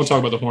time here. We won't talk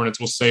about the Hornets.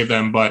 We'll save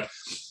them. But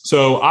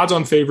so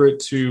odds-on favorite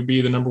to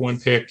be the number one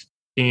pick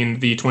in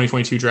the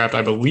 2022 draft,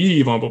 I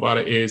believe on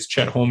Bovada is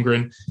Chet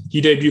Holmgren.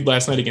 He debuted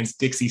last night against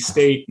Dixie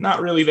State. Not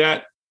really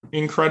that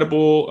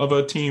incredible of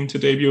a team to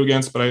debut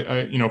against, but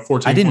I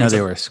 14 I didn't know they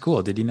were a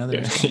school. Did you know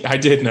that? I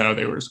did know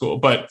they were a school,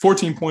 but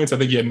 14 points. I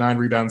think he had 9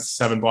 rebounds,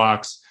 7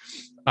 blocks.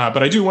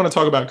 But I do want to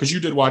talk about, because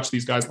you did watch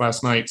these guys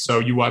last night, so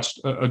you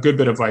watched a good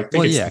bit of, I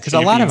think because a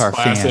lot of our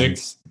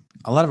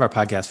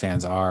podcast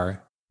fans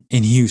are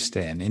in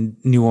Houston, in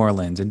New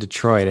Orleans, in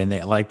Detroit, and they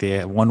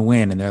had one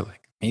win, and they're like,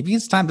 maybe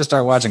it's time to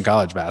start watching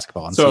college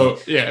basketball. So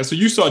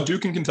you saw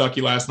Duke and Kentucky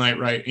last night,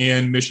 right?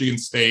 And Michigan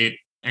State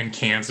and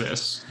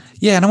Kansas.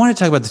 Yeah, and I want to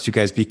talk about the two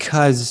guys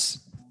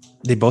because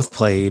they both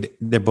played.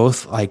 They're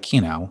both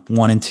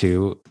 1 and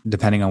 2,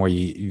 depending on where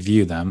you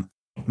view them.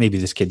 Maybe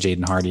this kid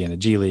Jaden Hardy in the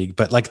G League,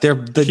 but like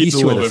these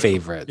two are the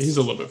favorites. He's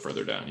a little bit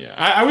further down. Yeah,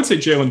 I would say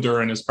Jalen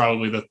Duren is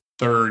probably the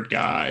third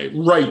guy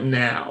right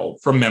now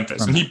from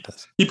Memphis, and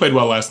he played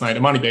well last night.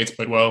 Imani Bates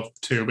played well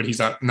too, but he's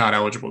not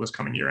eligible this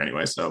coming year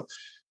anyway. So.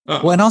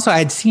 Well, and also I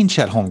had seen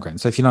Chet Holmgren.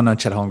 So if you don't know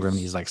Chet Holmgren,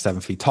 he's like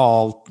 7 feet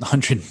tall,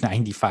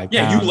 195 pounds.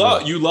 Yeah,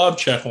 you love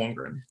Chet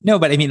Holmgren. No,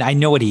 but I mean, I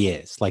know what he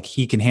is. Like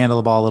he can handle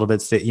the ball a little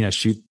bit,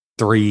 shoot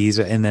threes,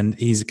 and then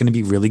he's going to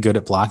be really good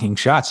at blocking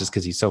shots just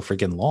because he's so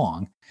freaking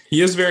long.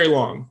 He is very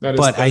long.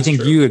 But I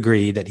think you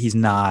agree that he's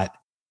not,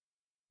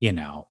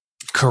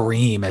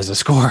 Kareem as a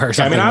scorer or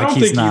something.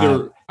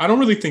 I don't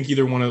really think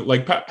either one of,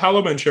 like,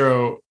 Paolo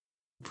Banchero,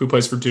 who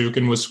plays for Duke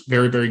and was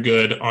very, very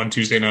good on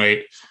Tuesday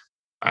night,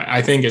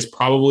 I think is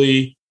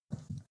probably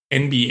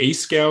NBA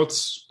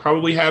scouts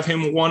probably have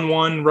him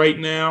 1-1 right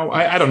now.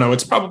 I don't know.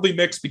 It's probably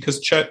mixed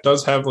because Chet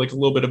does have like a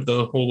little bit of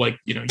the whole, like,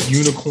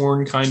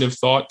 unicorn kind of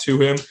thought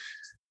to him.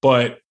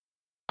 But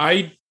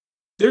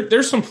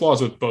there's some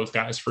flaws with both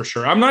guys for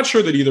sure. I'm not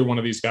sure that either one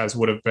of these guys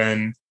would have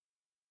been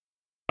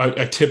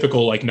a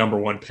typical like number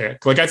one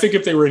pick. Like, I think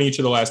if they were in each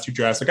of the last two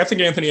drafts, like I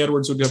think Anthony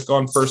Edwards would have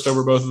gone first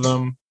over both of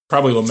them.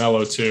 Probably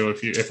LaMelo too,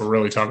 if we're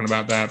really talking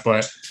about that.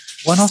 But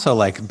one also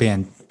like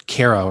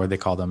Banchero, or they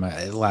called him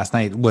last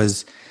night,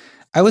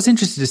 I was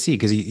interested to see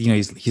because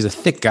he's a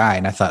thick guy,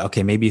 and I thought,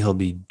 okay, maybe he'll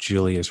be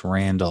Julius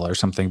Randle or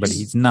something, but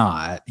he's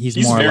not.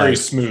 He's more very like,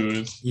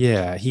 smooth.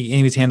 Yeah,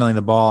 he was handling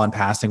the ball and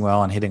passing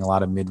well and hitting a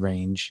lot of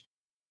mid-range,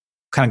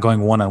 kind of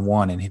going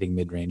one-on-one and hitting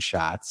mid-range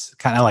shots,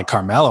 kind of like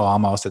Carmelo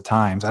almost at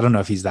times. I don't know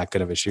if he's that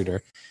good of a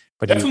shooter,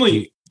 but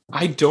definitely.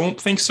 I don't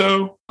think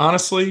so,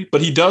 honestly, but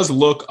he does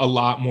look a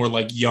lot more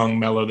like young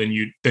Melo than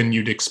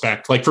you'd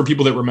expect. Like, for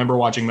people that remember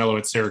watching Melo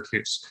at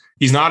Syracuse,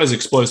 he's not as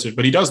explosive,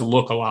 but he does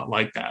look a lot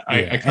like that.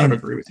 I kind of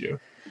agree with you.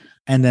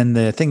 And then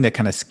the thing that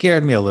kind of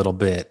scared me a little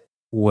bit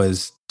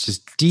was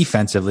just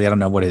defensively. I don't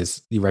know what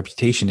the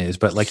reputation is,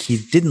 but like, he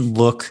didn't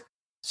look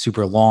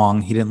super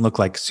long. He didn't look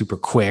like super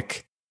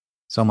quick.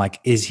 So I'm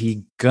like, is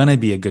he gonna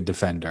be a good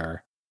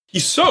defender?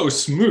 He's so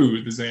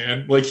smooth,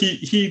 Zan. Like,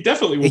 he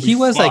definitely will. He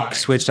was fine. like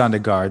switched onto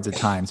guards at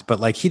times,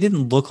 but like, he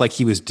didn't look like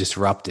he was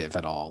disruptive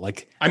at all.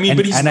 Like, but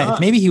he's not.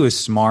 Maybe he was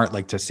smart,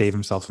 like, to save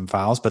himself from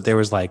fouls, but there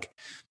was like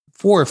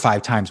 4 or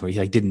 5 times where he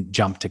like didn't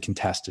jump to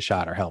contest a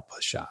shot or help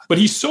a shot. But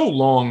he's so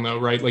long though,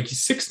 right? Like,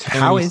 he's 6'10".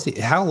 How is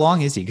he? How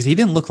long is he? Because he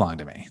didn't look long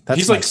to me.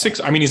 He's like 6.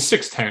 I mean, he's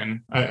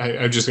 6'10".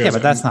 I just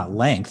but that's not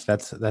length.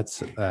 That's.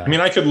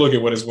 I could look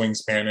at what his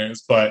wingspan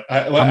is, but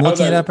I'm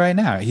looking it up right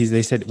now.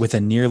 They said with a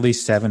nearly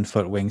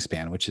 7-foot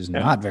wingspan, which is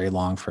not very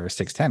long for a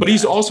 6'10". But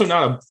he's also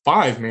not a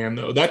 5-man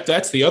though.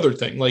 That's the other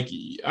thing. Like,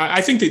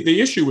 I think that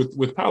the issue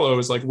with Paolo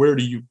is like, where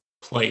do you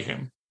play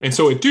him? And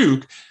so at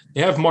Duke,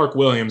 they have Mark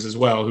Williams as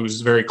well,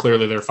 who's very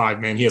clearly their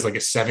 5-man. He has like a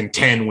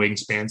 7'10"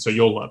 wingspan, so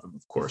you'll love him,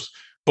 of course.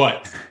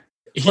 But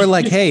Evan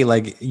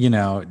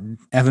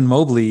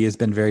Mobley has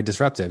been very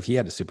disruptive. He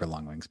had a super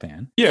long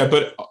wingspan. Yeah,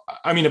 but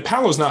I mean,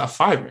 Paolo's not a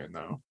 5-man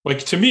though. Like,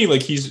 to me,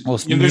 like, he's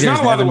there's not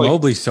a lot Evan of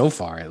Mobley so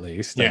far, at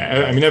least.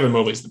 Yeah, I mean, Evan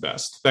Mobley's the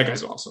best. That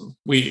guy's awesome.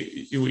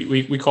 We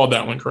called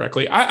that one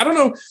correctly. I don't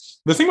know.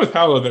 The thing with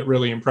Paolo that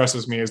really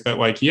impresses me is that,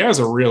 like, he has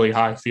a really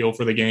high feel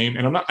for the game,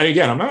 and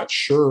I'm not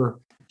sure.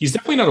 He's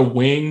definitely not a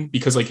wing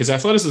because, like, his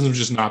athleticism is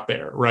just not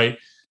there, right?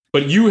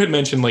 But you had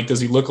mentioned, like,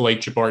 does he look like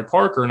Jabari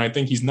Parker? And I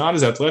think he's not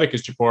as athletic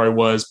as Jabari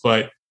was,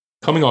 but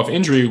coming off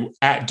injury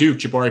at Duke,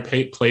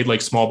 Jabari played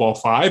like small ball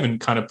 5 and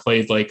kind of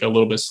played like a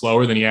little bit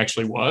slower than he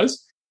actually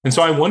was. And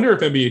so I wonder if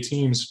NBA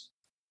teams,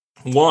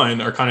 one,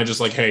 are kind of just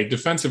like, hey,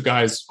 defensive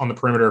guys on the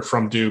perimeter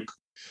from Duke,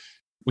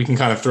 we can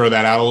kind of throw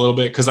that out a little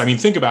bit. Because, I mean,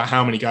 think about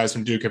how many guys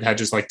from Duke have had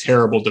just like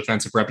terrible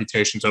defensive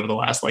reputations over the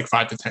last like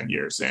 5 to 10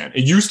 years. And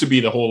it used to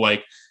be the whole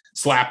like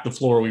slap the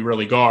floor, we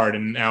really guard.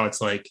 And now it's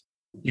like,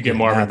 you get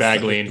Marvin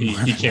Bagley and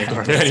he can't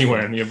guard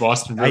anywhere, and you have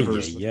Boston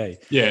Rivers.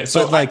 Yeah.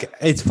 So like,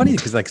 it's funny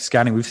because like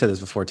scouting, we've said this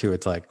before too.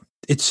 It's like,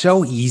 it's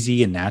so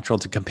easy and natural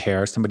to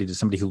compare somebody to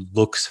somebody who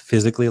looks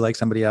physically like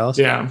somebody else.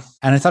 Yeah.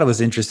 And I thought it was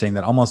interesting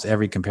that almost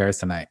every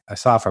comparison I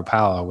saw for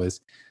Paolo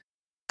was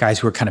guys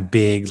who were kind of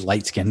big,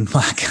 light-skinned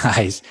black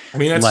guys. I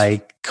mean,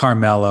 like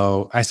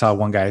Carmelo. I saw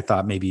one guy I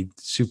thought maybe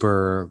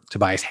super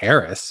Tobias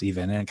Harris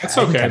even. And that's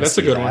okay. That's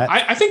a good one.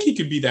 I think he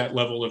could be that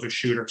level of a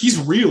shooter. He's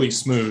really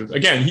smooth.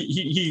 Again,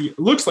 he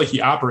looks like he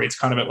operates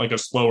kind of at like a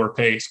slower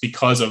pace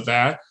because of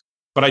that.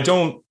 But I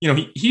don't,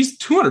 he's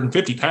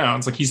 250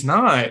 pounds. Like, he's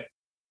not,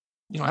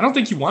 I don't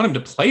think you want him to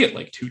play at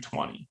like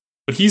 220.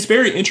 But he's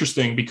very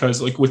interesting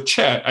because, like, with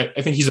Chet,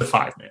 I think he's a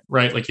 5-man,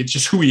 right? Like, it's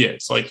just who he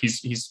is. Like,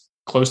 he's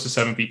close to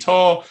 7 feet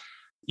tall.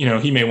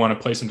 He may want to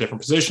play some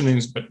different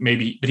positionings, but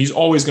he's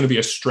always going to be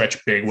a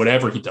stretch big,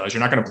 whatever he does.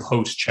 You're not going to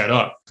post Chet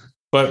up.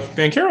 But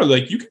Banchero,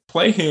 like, you can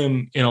play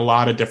him in a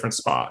lot of different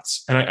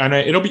spots. And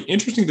it'll be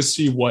interesting to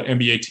see what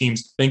NBA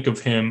teams think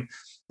of him.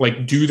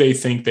 Like, do they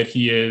think that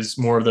he is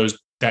more of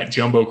that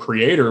jumbo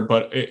creator,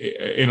 but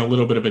in a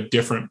little bit of a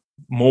different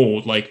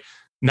mold? Like,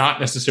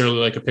 not necessarily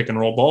like a pick and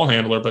roll ball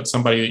handler, but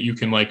somebody that you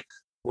can like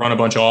run a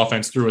bunch of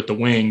offense through at the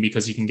wing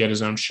because he can get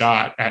his own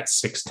shot at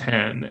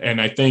 6'10". And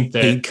I think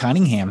that Cade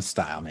Cunningham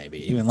style, maybe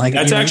even like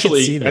that's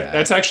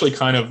actually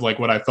kind of like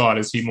what I thought.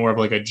 Is he more of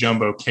like a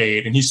jumbo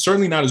Cade? And he's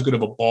certainly not as good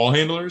of a ball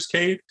handler as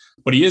Cade,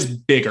 but he is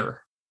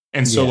bigger.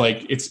 And so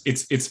like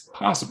it's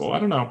possible. I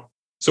don't know.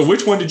 So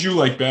which one did you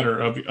like better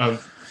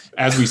of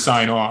as we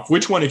sign off?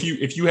 Which one, if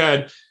you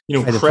had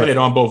credit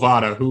on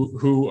Bovada,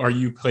 who are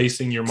you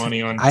placing your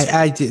money on?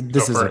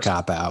 This is a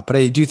cop out, but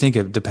I do think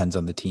it depends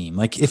on the team.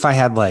 Like, if I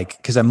had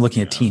because I'm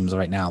looking at teams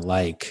right now,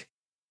 like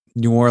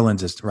New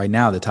Orleans is right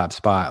now the top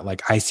spot.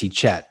 Like I see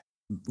Chet.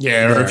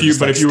 Yeah, or if you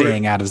were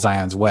staying out of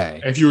Zion's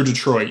way. If you were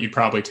Detroit, you'd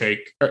probably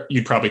take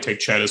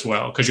Chet as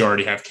well because you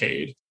already have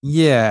Cade.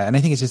 Yeah, and I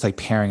think it's just like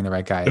pairing the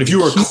right guy. But if you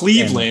were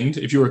Cleveland,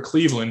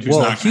 who's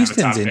not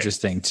Houston's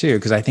interesting too,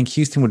 because I think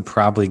Houston would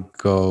probably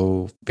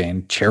go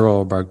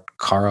Banchero,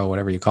 Barcaro,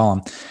 whatever you call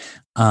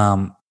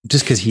him,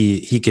 just because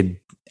he could.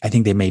 I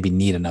think they maybe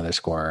need another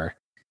scorer.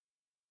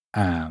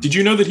 Did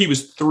you know that he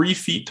was 3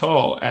 feet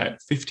tall at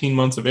 15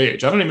 months of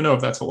age? I don't even know if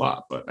that's a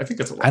lot, but I think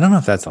that's a lot. I don't know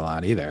if that's a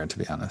lot either, to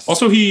be honest.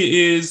 Also,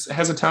 he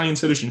has Italian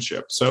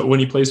citizenship, so when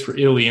he plays for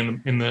Italy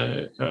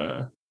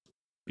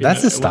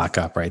that's a stock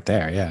up right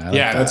there.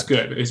 Yeah, that's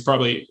good.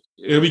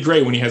 It'll be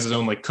great when he has his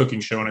own like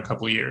cooking show in a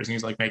couple of years and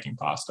he's like making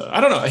pasta.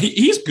 I don't know.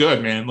 He's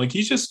good, man. Like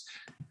he's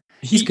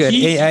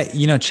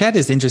good. Chet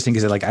is interesting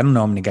because like I don't know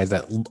how many guys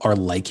that are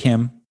like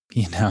him.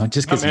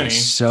 Just because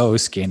he's so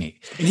skinny,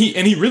 and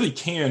he really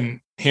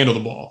can handle the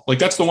ball. Like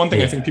that's the one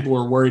thing I think people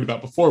were worried about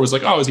before was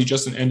like, oh, is he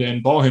just an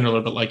end-to-end ball handler?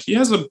 But like he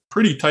has a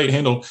pretty tight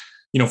handle,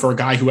 for a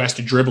guy who has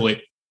to dribble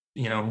it.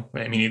 He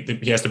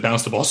has to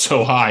bounce the ball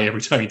so high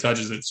every time he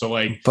touches it. So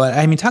like, but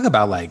I mean, talk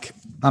about like,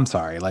 I'm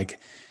sorry, like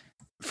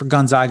for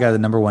Gonzaga, the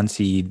number one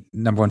seed,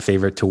 number one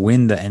favorite to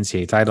win the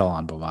NCAA title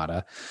on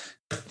Bovada,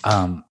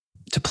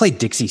 to play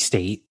Dixie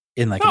State.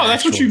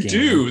 That's what you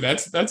do.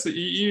 That's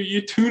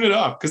you tune it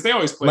up because they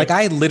always play. Like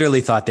I literally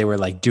thought they were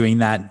like doing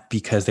that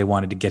because they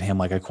wanted to get him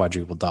like a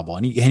quadruple double,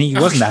 and he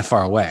wasn't that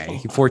far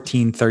away.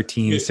 14,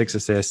 13, 6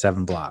 assists,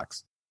 7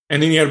 blocks,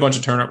 and then he had a bunch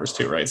of turnovers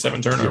too, right?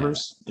 7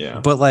 turnovers.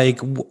 Yeah. But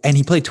like, and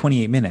he played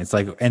 28 minutes,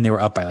 like, and they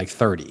were up by like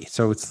 30.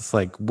 So it's just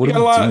like, what are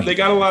we doing? They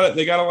got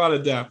a lot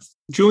of depth.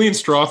 Julian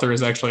Strother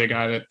is actually a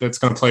guy that's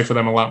going to play for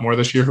them a lot more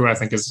this year, who I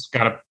think has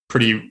got a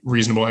pretty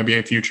reasonable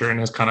NBA future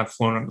and has kind of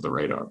flown under the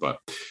radar. But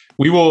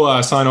we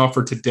will sign off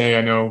for today.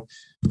 I know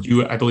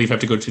you, I believe, have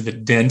to go to the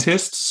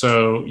dentist,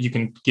 so you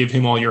can give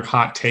him all your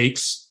hot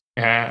takes,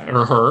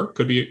 or her.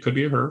 Could be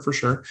a her for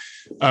sure.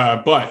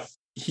 But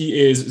he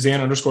is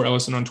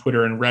Zan_Ellison on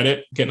Twitter and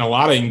Reddit, getting a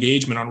lot of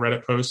engagement on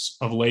Reddit posts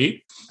of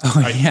late.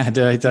 Oh yeah,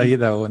 did I tell you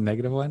that one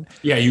negative one?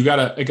 Yeah,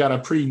 I got a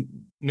pretty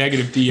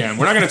negative DM.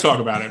 We're not going to talk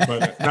about it,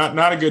 but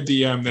not a good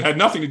DM that had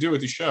nothing to do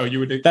with the show.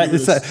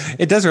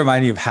 It does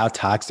remind me of how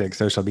toxic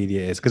social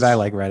media is, because I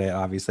like Reddit,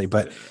 obviously,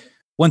 but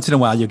once in a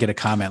while you'll get a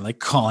comment like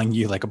calling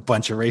you like a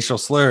bunch of racial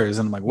slurs,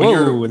 and I'm like,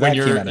 whoa, when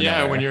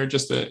you're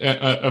just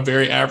a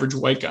very average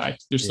white guy,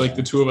 just like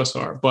the two of us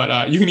are.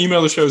 But you can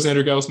email the show,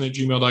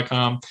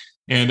 ZandrickEllison@gmail.com,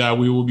 and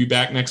we will be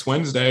back next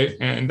Wednesday.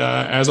 And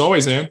as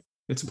always, Ann,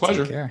 it's a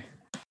pleasure. Take care.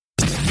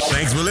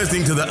 Thanks for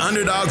listening to the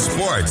Underdog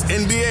Sports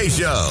NBA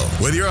Show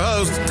with your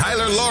hosts,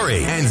 Tyler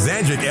Laurie and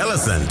Zandrick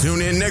Ellison.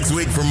 Tune in next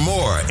week for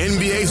more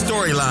NBA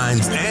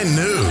storylines and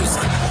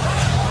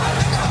news.